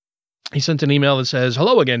 258. He sent an email that says,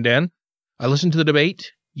 "Hello again, Dan. I listened to the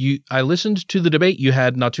debate you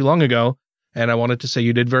had not too long ago, and I wanted to say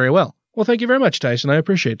you did very well." Well, thank you very much, Tyson. I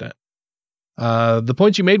appreciate that. The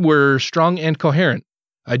points you made were strong and coherent.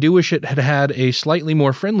 I do wish it had had a slightly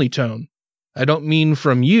more friendly tone. I don't mean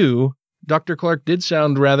from you. Dr. Clark did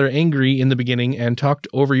sound rather angry in the beginning and talked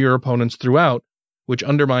over your opponents throughout, which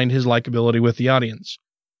undermined his likability with the audience.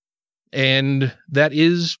 And that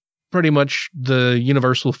is pretty much the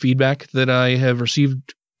universal feedback that I have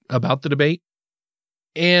received about the debate.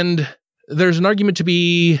 And there's an argument to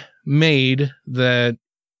be made that,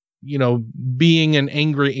 being an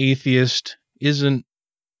angry atheist isn't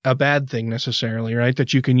a bad thing necessarily, right?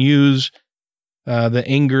 That you can use the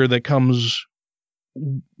anger that comes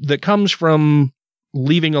from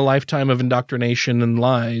leaving a lifetime of indoctrination and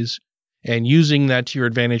lies and using that to your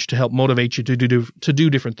advantage to help motivate you to do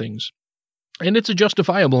different things. And it's a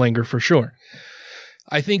justifiable anger for sure.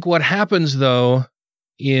 I think what happens, though,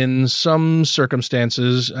 in some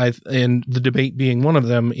circumstances, and the debate being one of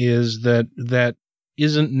them, is that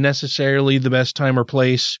isn't necessarily the best time or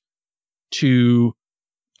place to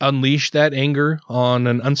unleash that anger on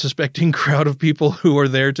an unsuspecting crowd of people who are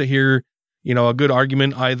there to hear, a good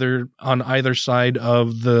argument on either side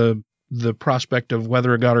of the prospect of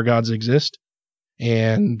whether a god or gods exist.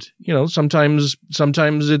 And, sometimes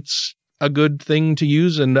it's a good thing to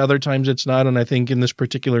use and other times it's not. And I think in this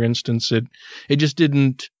particular instance, it just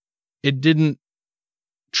didn't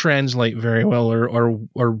translate very well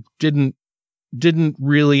or didn't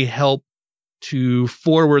really help to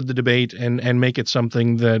forward the debate and make it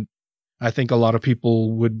something that I think a lot of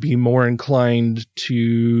people would be more inclined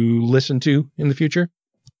to listen to in the future.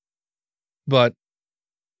 But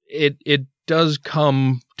it does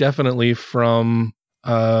come definitely from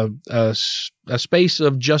a space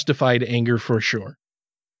of justified anger for sure.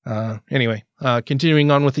 Anyway,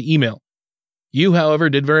 continuing on with the email. You,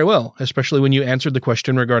 however, did very well, especially when you answered the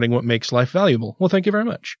question regarding what makes life valuable. Well, thank you very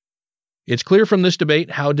much. It's clear from this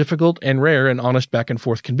debate how difficult and rare an honest back and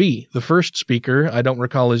forth can be. The first speaker, I don't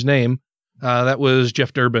recall his name, that was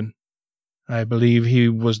Jeff Durbin. I believe he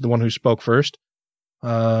was the one who spoke first.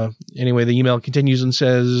 Anyway, the email continues and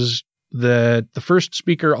says that the first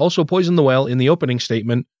speaker also poisoned the well in the opening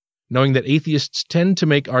statement, knowing that atheists tend to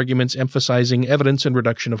make arguments emphasizing evidence and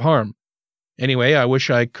reduction of harm. Anyway, I wish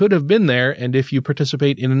I could have been there, and if you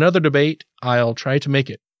participate in another debate, I'll try to make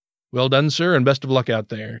it. Well done, sir, and best of luck out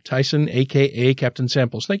there. Tyson, a.k.a. Captain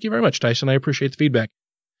Samples. Thank you very much, Tyson. I appreciate the feedback.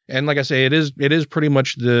 And like I say, it is pretty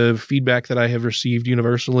much the feedback that I have received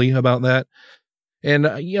universally about that. And,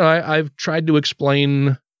 I've tried to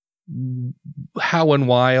explain how and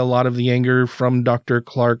why a lot of the anger from Dr.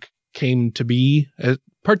 Clark came to be,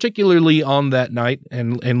 particularly on that night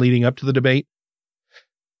and leading up to the debate.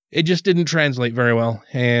 It just didn't translate very well.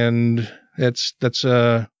 And that's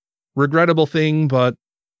a regrettable thing, but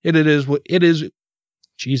it is what it is.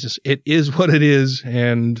 Jesus, it is what it is.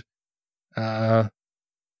 And,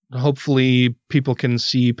 hopefully people can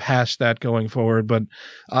see past that going forward, but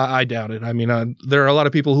I doubt it. I mean, there are a lot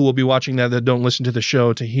of people who will be watching that don't listen to the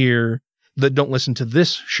show that don't listen to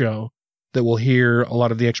this show, that will hear a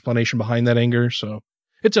lot of the explanation behind that anger. So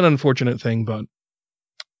it's an unfortunate thing, but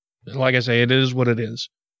like I say, it is what it is.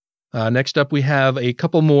 Next up, we have a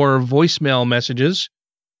couple more voicemail messages.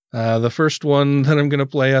 The first one that I'm going to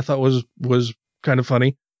play I thought was kind of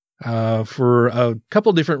funny, for a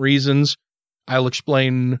couple different reasons. I'll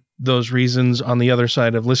explain those reasons on the other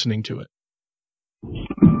side of listening to it.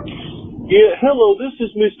 Yeah, hello, this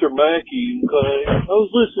is Mr. Mackey. Okay? I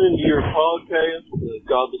was listening to your podcast, the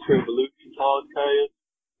Godless Revolution podcast,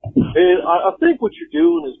 and I think what you're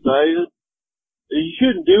doing is bad. You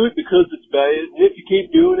shouldn't do it because it's bad. And if you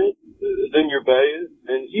keep doing it, then you're bad,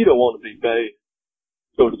 and you don't want to be bad.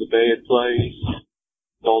 Go to the bad place,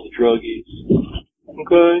 all the druggies.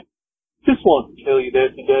 Okay? Just wanted to tell you that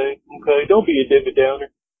today, okay? Don't be a Debbie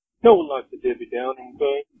Downer. No one likes a Debbie Downer,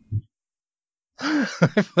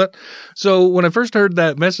 okay? So when I first heard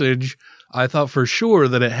that message, I thought for sure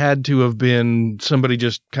that it had to have been somebody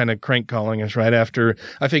just kind of crank calling us right after.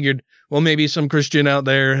 I figured, well, maybe some Christian out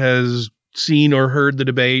there has seen or heard the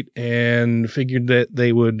debate and figured that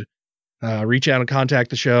they would reach out and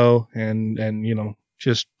contact the show and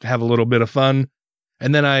just have a little bit of fun.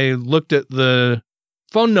 And then I looked at the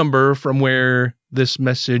phone number from where this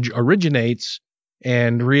message originates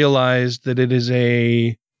and realized that it is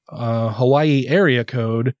a Hawaii area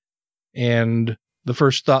code, and the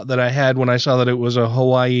first thought that I had when I saw that it was a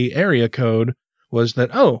Hawaii area code was that,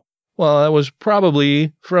 oh, well, that was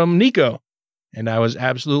probably from Nico. And I was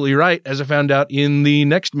absolutely right, as I found out in the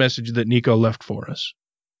next message that Nico left for us.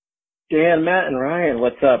 Dan, Matt, and Ryan,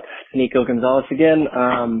 what's up? Nico Gonzalez again.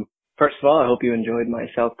 First of all, I hope you enjoyed my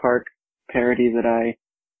South Park parody that I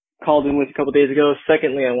called in with a couple days ago.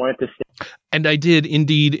 Secondly, I wanted to say... And I did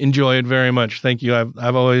indeed enjoy it very much. Thank you.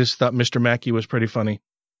 I've always thought Mr. Mackey was pretty funny.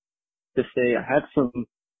 To say I had some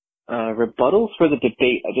rebuttals for the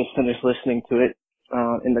debate. I just finished listening to it.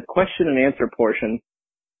 In the question and answer portion,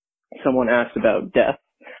 someone asked about death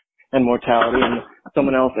and mortality, and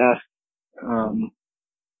someone else asked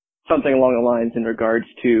something along the lines in regards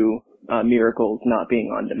to miracles not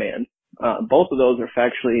being on demand. Both of those are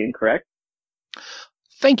factually incorrect.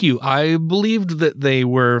 Thank you. I believed that they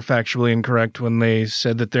were factually incorrect when they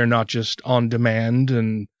said that they're not just on demand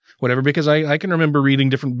and whatever, because I can remember reading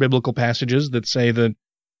different biblical passages that say that,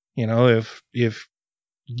 you know, if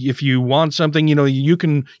you want something, you know, you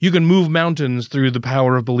can move mountains through the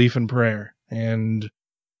power of belief and prayer. And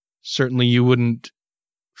certainly you wouldn't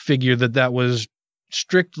figure that that was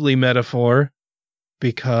strictly metaphor,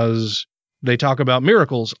 because they talk about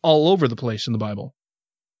miracles all over the place in the Bible.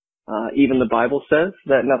 Even the Bible says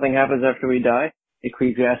that nothing happens after we die.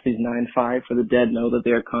 Ecclesiastes 9:5, for the dead know that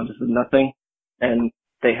they are conscious of nothing, and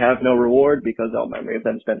they have no reward because all memory of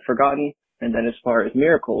them has been forgotten. And then as far as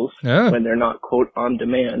miracles, when they're not, quote, on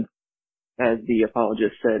demand, as the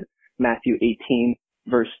apologist said, Matthew 18,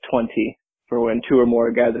 verse 20, for when two or more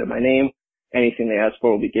are gathered in my name, anything they ask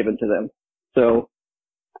for will be given to them. So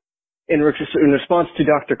in response to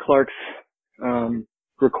Dr. Clark's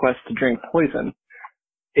request to drink poison,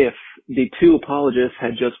 if the two apologists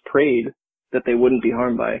had just prayed that they wouldn't be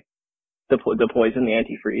harmed by the poison, the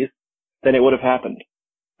antifreeze, then it would have happened.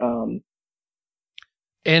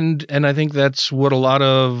 And I think that's what a lot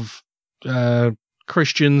of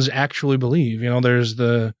Christians actually believe. You know, there's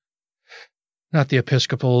not the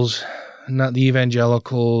Episcopals, not the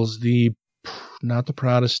Evangelicals, not the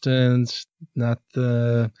Protestants,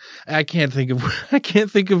 I can't think of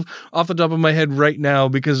off the top of my head right now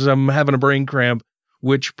because I'm having a brain cramp.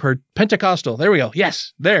 Pentecostal. There we go.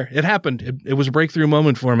 Yes, there. It happened. It was a breakthrough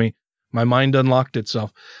moment for me. My mind unlocked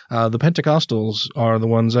itself. The Pentecostals are the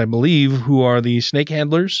ones, I believe, who are the snake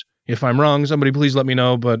handlers. If I'm wrong, somebody please let me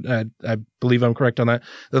know, but I believe I'm correct on that.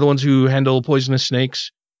 They're the ones who handle poisonous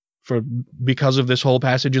snakes because of this whole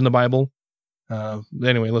passage in the Bible.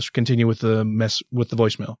 Anyway, let's continue with the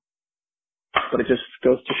voicemail. But it just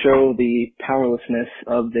goes to show the powerlessness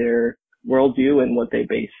of their worldview and what they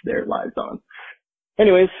base their lives on.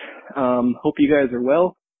 Anyways, hope you guys are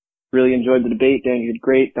well. Really enjoyed the debate. Dan, you did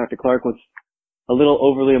great. Dr. Clark was a little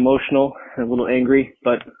overly emotional and a little angry,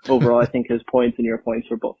 but overall I think his points and your points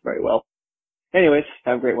were both very well. Anyways,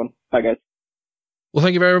 have a great one. Bye, guys. Well,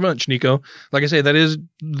 thank you very much, Nico. Like I say, there's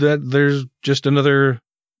just another,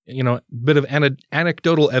 you know, bit of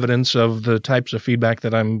anecdotal evidence of the types of feedback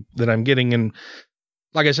that I'm getting. And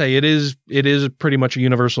like I say, it is pretty much a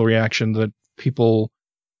universal reaction that people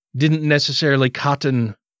didn't necessarily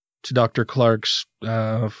cotton to Dr. Clark's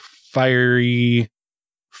fiery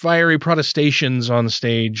protestations on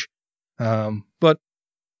stage. But,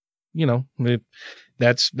 you know,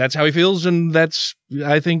 that's how he feels, and that's,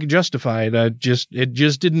 I think, justified. It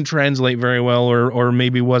just didn't translate very well, or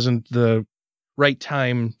maybe wasn't the right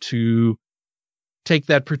time to take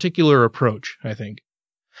that particular approach, I think.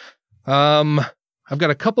 I've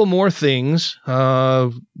got a couple more things.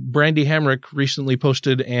 Brandy Hamrick recently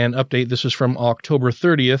posted an update. This is from October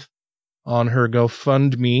 30th on her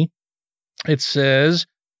GoFundMe. It says,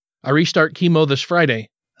 I restart chemo this Friday.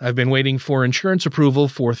 I've been waiting for insurance approval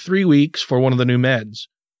for 3 weeks for one of the new meds.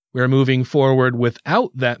 We're moving forward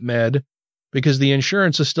without that med because the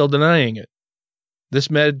insurance is still denying it. This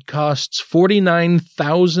med costs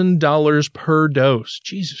 $49,000 per dose.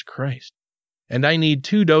 Jesus Christ. And I need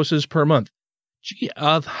 2 doses per month.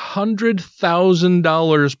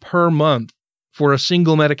 $100,000 per month for a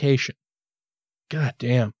single medication. God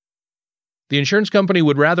damn. The insurance company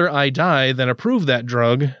would rather I die than approve that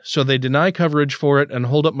drug, so they deny coverage for it and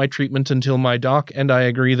hold up my treatment until my doc and I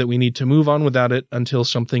agree that we need to move on without it until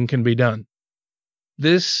something can be done.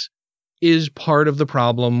 This is part of the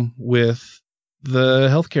problem with the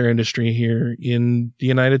healthcare industry here in the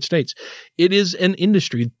United States. It is an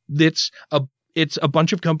industry that's it's a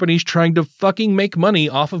bunch of companies trying to fucking make money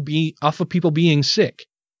off of people being sick.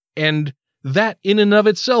 And that in and of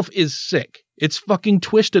itself is sick. It's fucking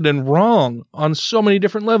twisted and wrong on so many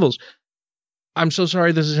different levels. I'm so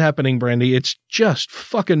sorry this is happening, Brandy. It's just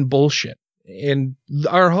fucking bullshit. And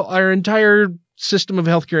our entire system of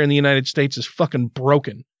healthcare in the United States is fucking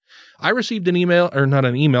broken. I received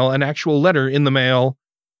an actual letter in the mail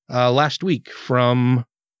last week from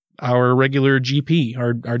our regular GP,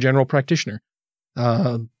 our general practitioner.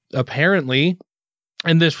 Apparently,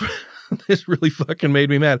 and this really fucking made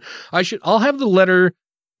me mad. I'll have the letter,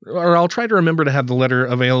 or I'll try to remember to have the letter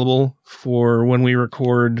available for when we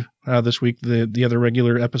record this week, the other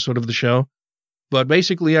regular episode of the show. But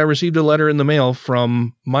basically, I received a letter in the mail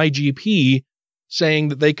from my GP saying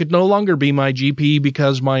that they could no longer be my GP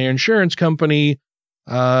because my insurance company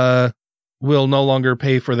will no longer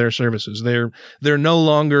pay for their services. They're no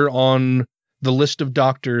longer on the list of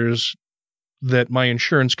doctors that my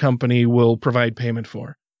insurance company will provide payment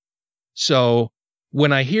for. So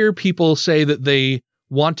when I hear people say that they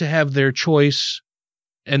want to have their choice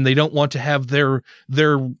and they don't want to have their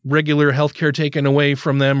regular healthcare taken away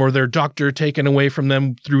from them or their doctor taken away from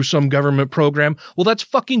them through some government program, well, that's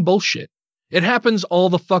fucking bullshit. It happens all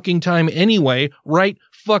the fucking time anyway, right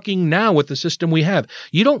fucking now with the system we have.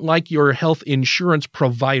 You don't like your health insurance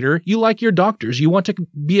provider. You like your doctors. You want to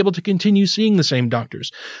be able to continue seeing the same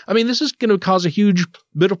doctors. I mean, this is going to cause a huge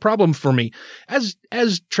bit of problem for me. As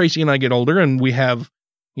Tracy and I get older and we have,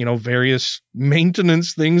 various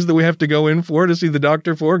maintenance things that we have to go in for to see the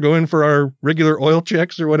doctor for, go in for our regular oil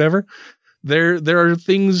checks or whatever. There are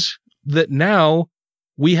things that now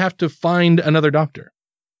we have to find another doctor.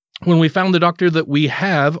 When we found the doctor that we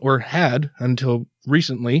have or had until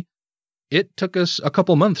recently, it took us a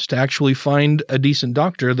couple months to actually find a decent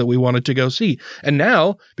doctor that we wanted to go see. And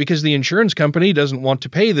now, because the insurance company doesn't want to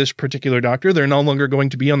pay this particular doctor, they're no longer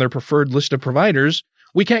going to be on their preferred list of providers,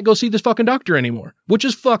 we can't go see this fucking doctor anymore, which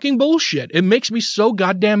is fucking bullshit. It makes me so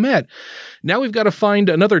goddamn mad. Now we've got to find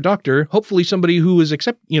another doctor, hopefully somebody who is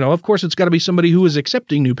of course it's got to be somebody who is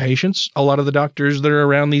accepting new patients. A lot of the doctors that are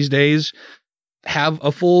around these days have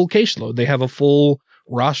a full caseload. They have a full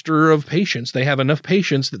roster of patients. They have enough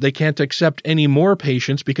patients that they can't accept any more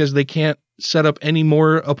patients because they can't set up any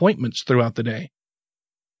more appointments throughout the day.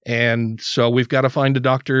 And so we've got to find a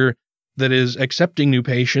doctor that is accepting new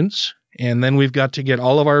patients, and then we've got to get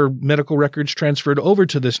all of our medical records transferred over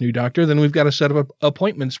to this new doctor. Then we've got to set up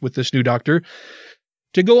appointments with this new doctor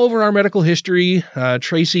to go over our medical history.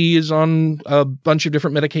 Tracy is on a bunch of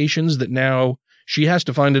different medications that now she has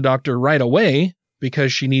to find a doctor right away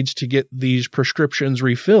because she needs to get these prescriptions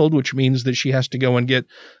refilled, which means that she has to go and get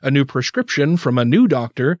a new prescription from a new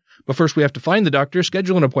doctor. But first we have to find the doctor,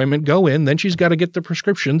 schedule an appointment, go in, then she's got to get the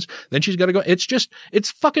prescriptions, then she's got to go.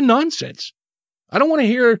 It's fucking nonsense. I don't want to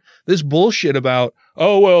hear this bullshit about,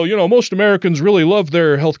 oh, well, most Americans really love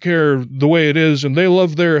their healthcare the way it is, and they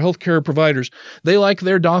love their healthcare providers. They like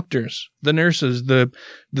their doctors, the nurses, the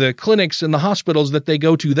clinics and the hospitals that they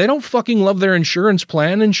go to. They don't fucking love their insurance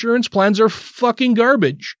plan. Insurance plans are fucking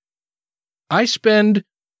garbage.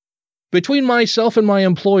 Between myself and my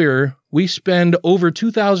employer, we spend over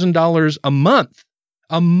 $2,000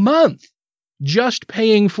 a month. Just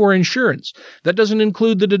paying for insurance. That doesn't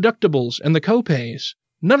include the deductibles and the copays.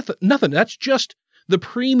 Nothing. That's just the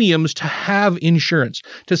premiums to have insurance,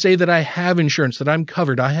 to say that I have insurance, that I'm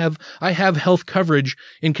covered. I have health coverage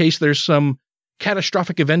in case there's some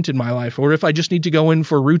catastrophic event in my life, or if I just need to go in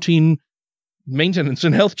for routine maintenance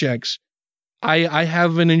and health checks. I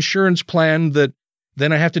have an insurance plan that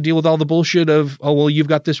then I have to deal with all the bullshit of, oh, well, you've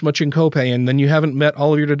got this much in copay, and then you haven't met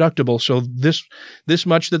all of your deductibles. So this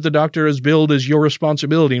much that the doctor has billed is your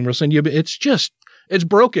responsibility, and we'll send you. It's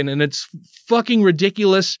broken, and it's fucking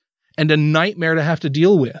ridiculous and a nightmare to have to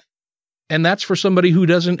deal with. And that's for somebody who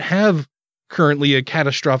doesn't have currently a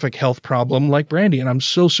catastrophic health problem like Brandy. And I'm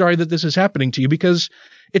so sorry that this is happening to you because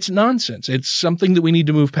it's nonsense. It's something that we need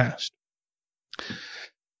to move past.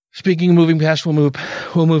 Speaking of moving past, we'll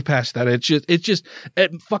move past that.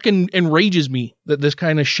 It fucking enrages me that this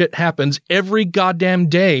kind of shit happens every goddamn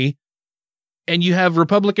day. And you have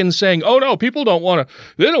Republicans saying, "Oh no, people don't want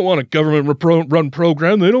a government run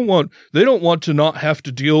program. They don't want to not have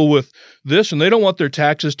to deal with this, and they don't want their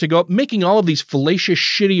taxes to go up," making all of these fallacious,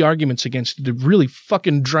 shitty arguments against it. It really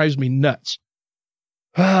fucking drives me nuts.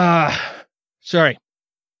 Sorry.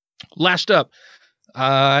 Last up.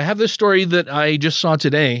 I have this story that I just saw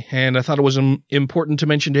today, and I thought it was important to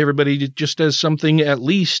mention to everybody just as something at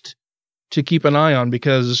least to keep an eye on,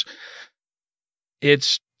 because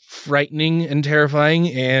it's frightening and terrifying,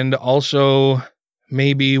 and also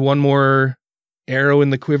maybe one more arrow in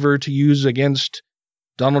the quiver to use against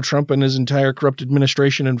Donald Trump and his entire corrupt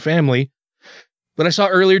administration and family. But I saw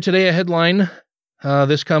earlier today a headline.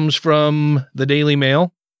 This comes from the Daily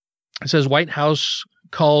Mail. It says, White House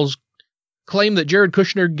claim that Jared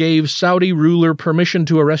Kushner gave Saudi ruler permission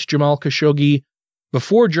to arrest Jamal Khashoggi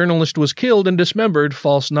before journalist was killed and dismembered,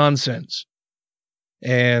 false nonsense.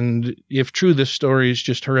 And if true, this story is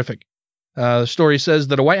just horrific. The story says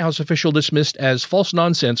that a White House official dismissed as false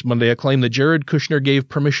nonsense Monday a claim that Jared Kushner gave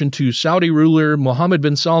permission to Saudi ruler Mohammed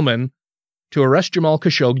bin Salman to arrest Jamal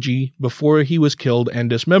Khashoggi before he was killed and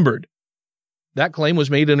dismembered. That claim was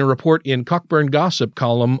made in a report in Cockburn Gossip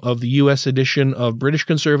column of the U.S. edition of British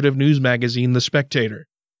conservative news magazine The Spectator.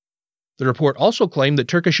 The report also claimed that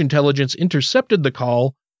Turkish intelligence intercepted the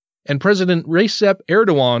call, and President Recep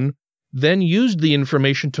Erdogan then used the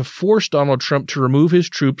information to force Donald Trump to remove his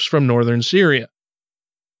troops from northern Syria.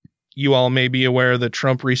 You all may be aware that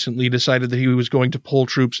Trump recently decided that he was going to pull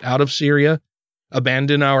troops out of Syria,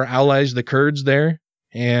 abandon our allies, the Kurds there,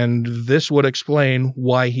 and this would explain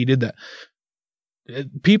why he did that.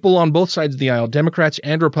 People on both sides of the aisle, Democrats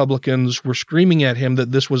and Republicans, were screaming at him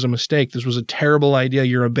that this was a mistake. This was a terrible idea.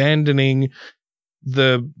 You're abandoning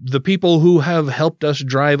the people who have helped us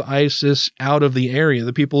drive ISIS out of the area,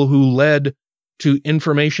 the people who led to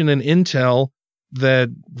information and intel that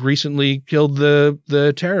recently killed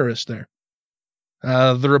the terrorists there.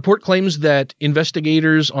 The report claims that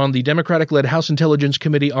investigators on the Democratic-led House Intelligence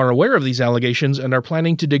Committee are aware of these allegations and are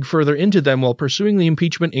planning to dig further into them while pursuing the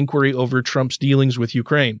impeachment inquiry over Trump's dealings with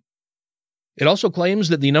Ukraine. It also claims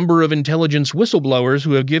that the number of intelligence whistleblowers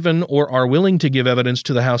who have given or are willing to give evidence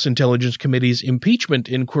to the House Intelligence Committee's impeachment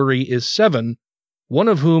inquiry is 7, one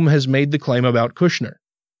of whom has made the claim about Kushner.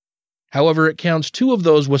 However, it counts 2 of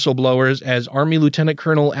those whistleblowers as Army Lieutenant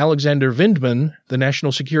Colonel Alexander Vindman, the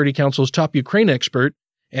National Security Council's top Ukraine expert,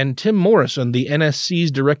 and Tim Morrison, the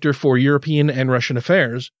NSC's Director for European and Russian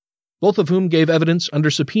Affairs, both of whom gave evidence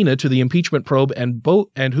under subpoena to the impeachment probe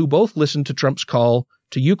and who both listened to Trump's call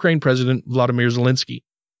to Ukraine President Vladimir Zelensky.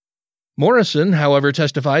 Morrison, however,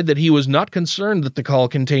 testified that he was not concerned that the call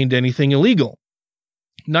contained anything illegal.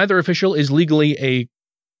 Neither official is legally a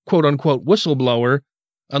quote-unquote whistleblower,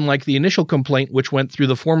 unlike the initial complaint which went through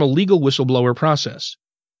the formal legal whistleblower process.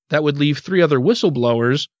 That would leave 3 other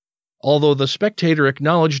whistleblowers, although the Spectator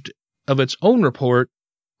acknowledged of its own report,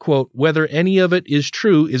 quote, whether any of it is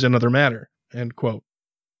true is another matter, end quote.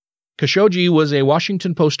 Khashoggi was a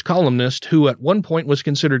Washington Post columnist who at one point was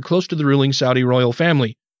considered close to the ruling Saudi royal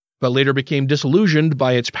family, but later became disillusioned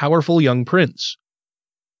by its powerful young prince.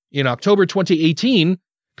 In October 2018,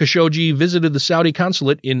 Khashoggi visited the Saudi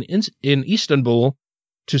consulate in Istanbul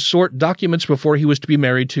to sort documents before he was to be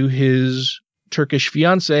married to his Turkish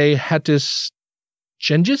fiancée, Hatice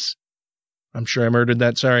Cengiz? I'm sure I murdered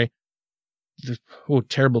that, sorry.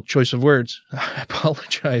 Terrible choice of words. I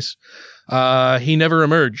apologize. He never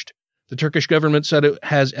emerged. The Turkish government said it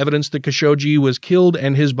has evidence that Khashoggi was killed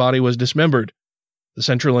and his body was dismembered. The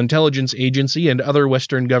Central Intelligence Agency and other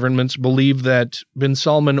Western governments believe that bin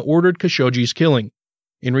Salman ordered Khashoggi's killing.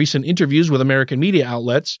 In recent interviews with American media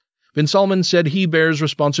outlets, bin Salman said he bears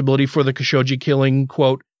responsibility for the Khashoggi killing,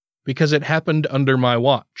 quote, because it happened under my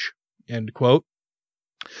watch, end quote.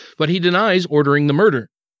 But he denies ordering the murder.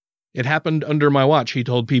 It happened under my watch, he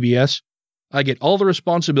told PBS. I get all the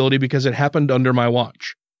responsibility because it happened under my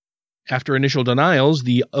watch. After initial denials,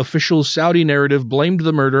 the official Saudi narrative blamed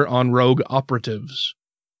the murder on rogue operatives.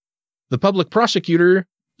 The public prosecutor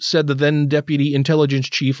said the then deputy intelligence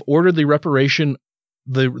chief ordered the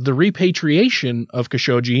repatriation of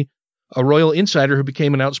Khashoggi, a royal insider who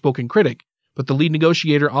became an outspoken critic, but the lead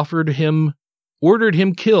negotiator ordered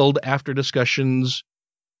him killed after discussions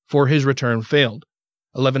for his return failed.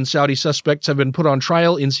 11 Saudi suspects have been put on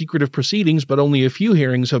trial in secretive proceedings, but only a few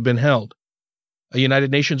hearings have been held. A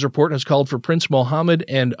United Nations report has called for Prince Mohammed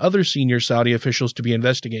and other senior Saudi officials to be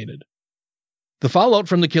investigated. The fallout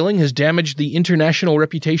from the killing has damaged the international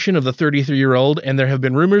reputation of the 33-year-old, and there have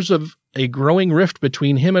been rumors of a growing rift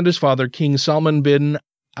between him and his father, King Salman bin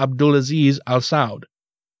Abdulaziz Al Saud.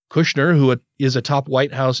 Kushner, who is a top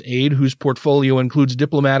White House aide whose portfolio includes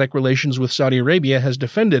diplomatic relations with Saudi Arabia, has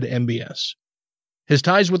defended MBS. His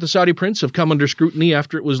ties with the Saudi prince have come under scrutiny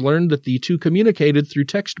after it was learned that the two communicated through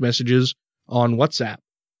text messages on WhatsApp.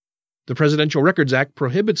 The Presidential Records Act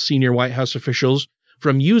prohibits senior White House officials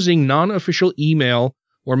from using non-official email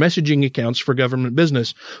or messaging accounts for government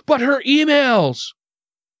business. But her emails!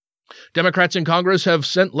 Democrats in Congress have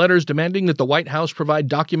sent letters demanding that the White House provide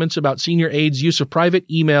documents about senior aides' use of private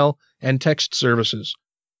email and text services.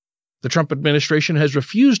 The Trump administration has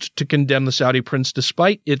refused to condemn the Saudi prince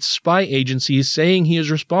despite its spy agencies saying he is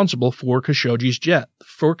responsible for Khashoggi's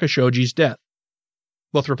death.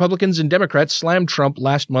 Both Republicans and Democrats slammed Trump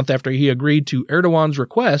last month after he agreed to Erdogan's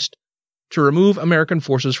request to remove American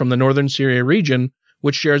forces from the northern Syria region,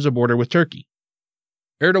 which shares a border with Turkey.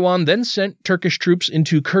 Erdogan then sent Turkish troops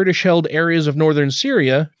into Kurdish-held areas of northern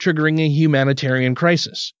Syria, triggering a humanitarian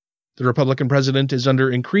crisis. The Republican president is under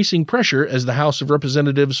increasing pressure as the House of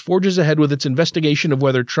Representatives forges ahead with its investigation of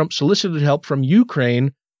whether Trump solicited help from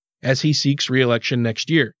Ukraine as he seeks re-election next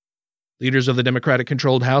year. Leaders of the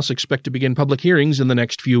Democratic-controlled House expect to begin public hearings in the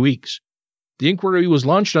next few weeks. The inquiry was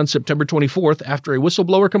launched on September 24th after a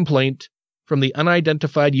whistleblower complaint from the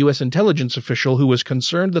unidentified U.S. intelligence official who was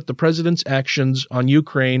concerned that the president's actions on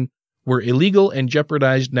Ukraine were illegal and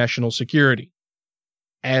jeopardized national security.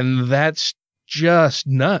 And that's just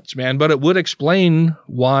nuts, man. But it would explain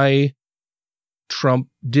why Trump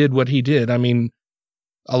did what he did. I mean,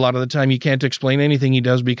 a lot of the time you can't explain anything he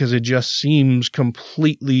does because it just seems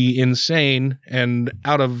completely insane and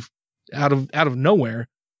out of nowhere.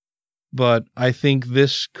 But I think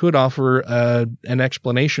this could offer an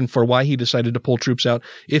explanation for why he decided to pull troops out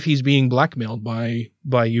if he's being blackmailed by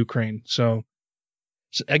Ukraine. So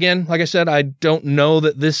again, like I said, I don't know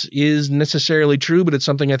that this is necessarily true, but it's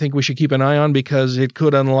something I think we should keep an eye on because it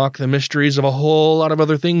could unlock the mysteries of a whole lot of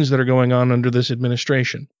other things that are going on under this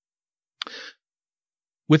administration.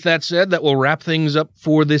 With that said, that will wrap things up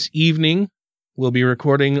for this evening. We'll be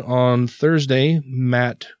recording on Thursday,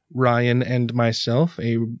 Matt, Ryan, and myself,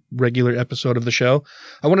 a regular episode of the show.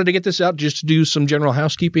 I wanted to get this out just to do some general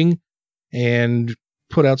housekeeping and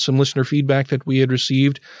put out some listener feedback that we had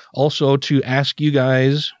received. Also to ask you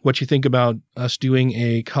guys what you think about us doing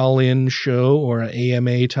a call-in show or an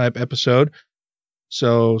AMA type episode.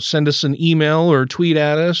 So send us an email or tweet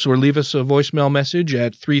at us or leave us a voicemail message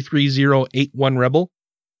at 330-81-REBEL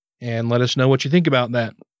and let us know what you think about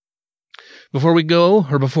that. Before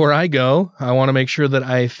I go, I want to make sure that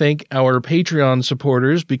I thank our Patreon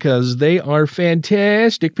supporters because they are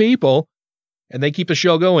fantastic people and they keep the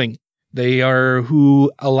show going. They are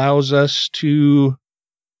who allows us to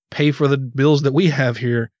pay for the bills that we have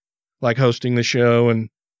here, like hosting the show and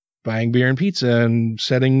buying beer and pizza and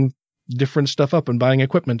setting different stuff up and buying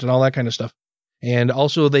equipment and all that kind of stuff. And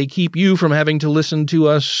also they keep you from having to listen to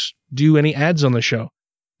us do any ads on the show.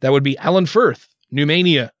 That would be Alan Firth,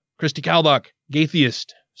 Numania, Christy Kalbach,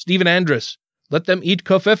 Gaytheist, Stephen Andrus, Let Them Eat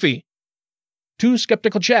Kofefi, Two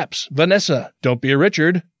Skeptical Chaps, Vanessa, Don't Be a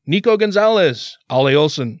Richard, Nico Gonzalez, Ollie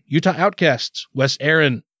Olson, Utah Outcasts, Wes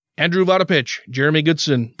Aaron, Andrew Vodopich, Jeremy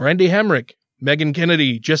Goodson, Brandy Hamrick, Megan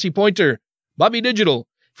Kennedy, Jesse Pointer, Bobby Digital,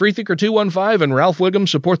 Freethinker 215, and Ralph Wiggum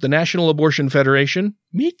support the National Abortion Federation.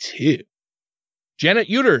 Me too. Janet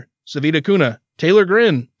Uter, Savita Kuna, Taylor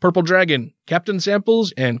Grin, Purple Dragon, Captain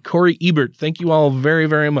Samples, and Corey Ebert. Thank you all very,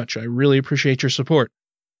 very much. I really appreciate your support.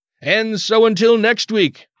 And so until next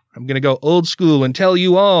week, I'm going to go old school and tell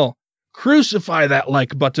you all, crucify that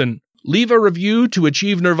like button, leave a review to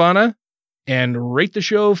achieve nirvana, and rate the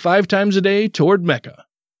show 5 times a day toward Mecca.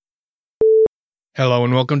 Hello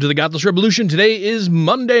and welcome to the Godless Revolution. Today is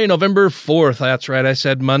Monday, November 4th. That's right, I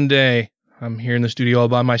said Monday. I'm here in the studio all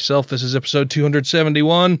by myself. This is episode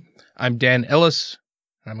 271. I'm Dan Ellis.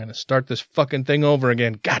 I'm going to start this fucking thing over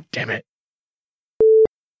again. God damn it.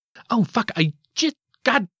 Oh, fuck.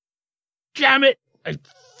 God damn it. I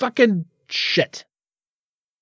fucking shit.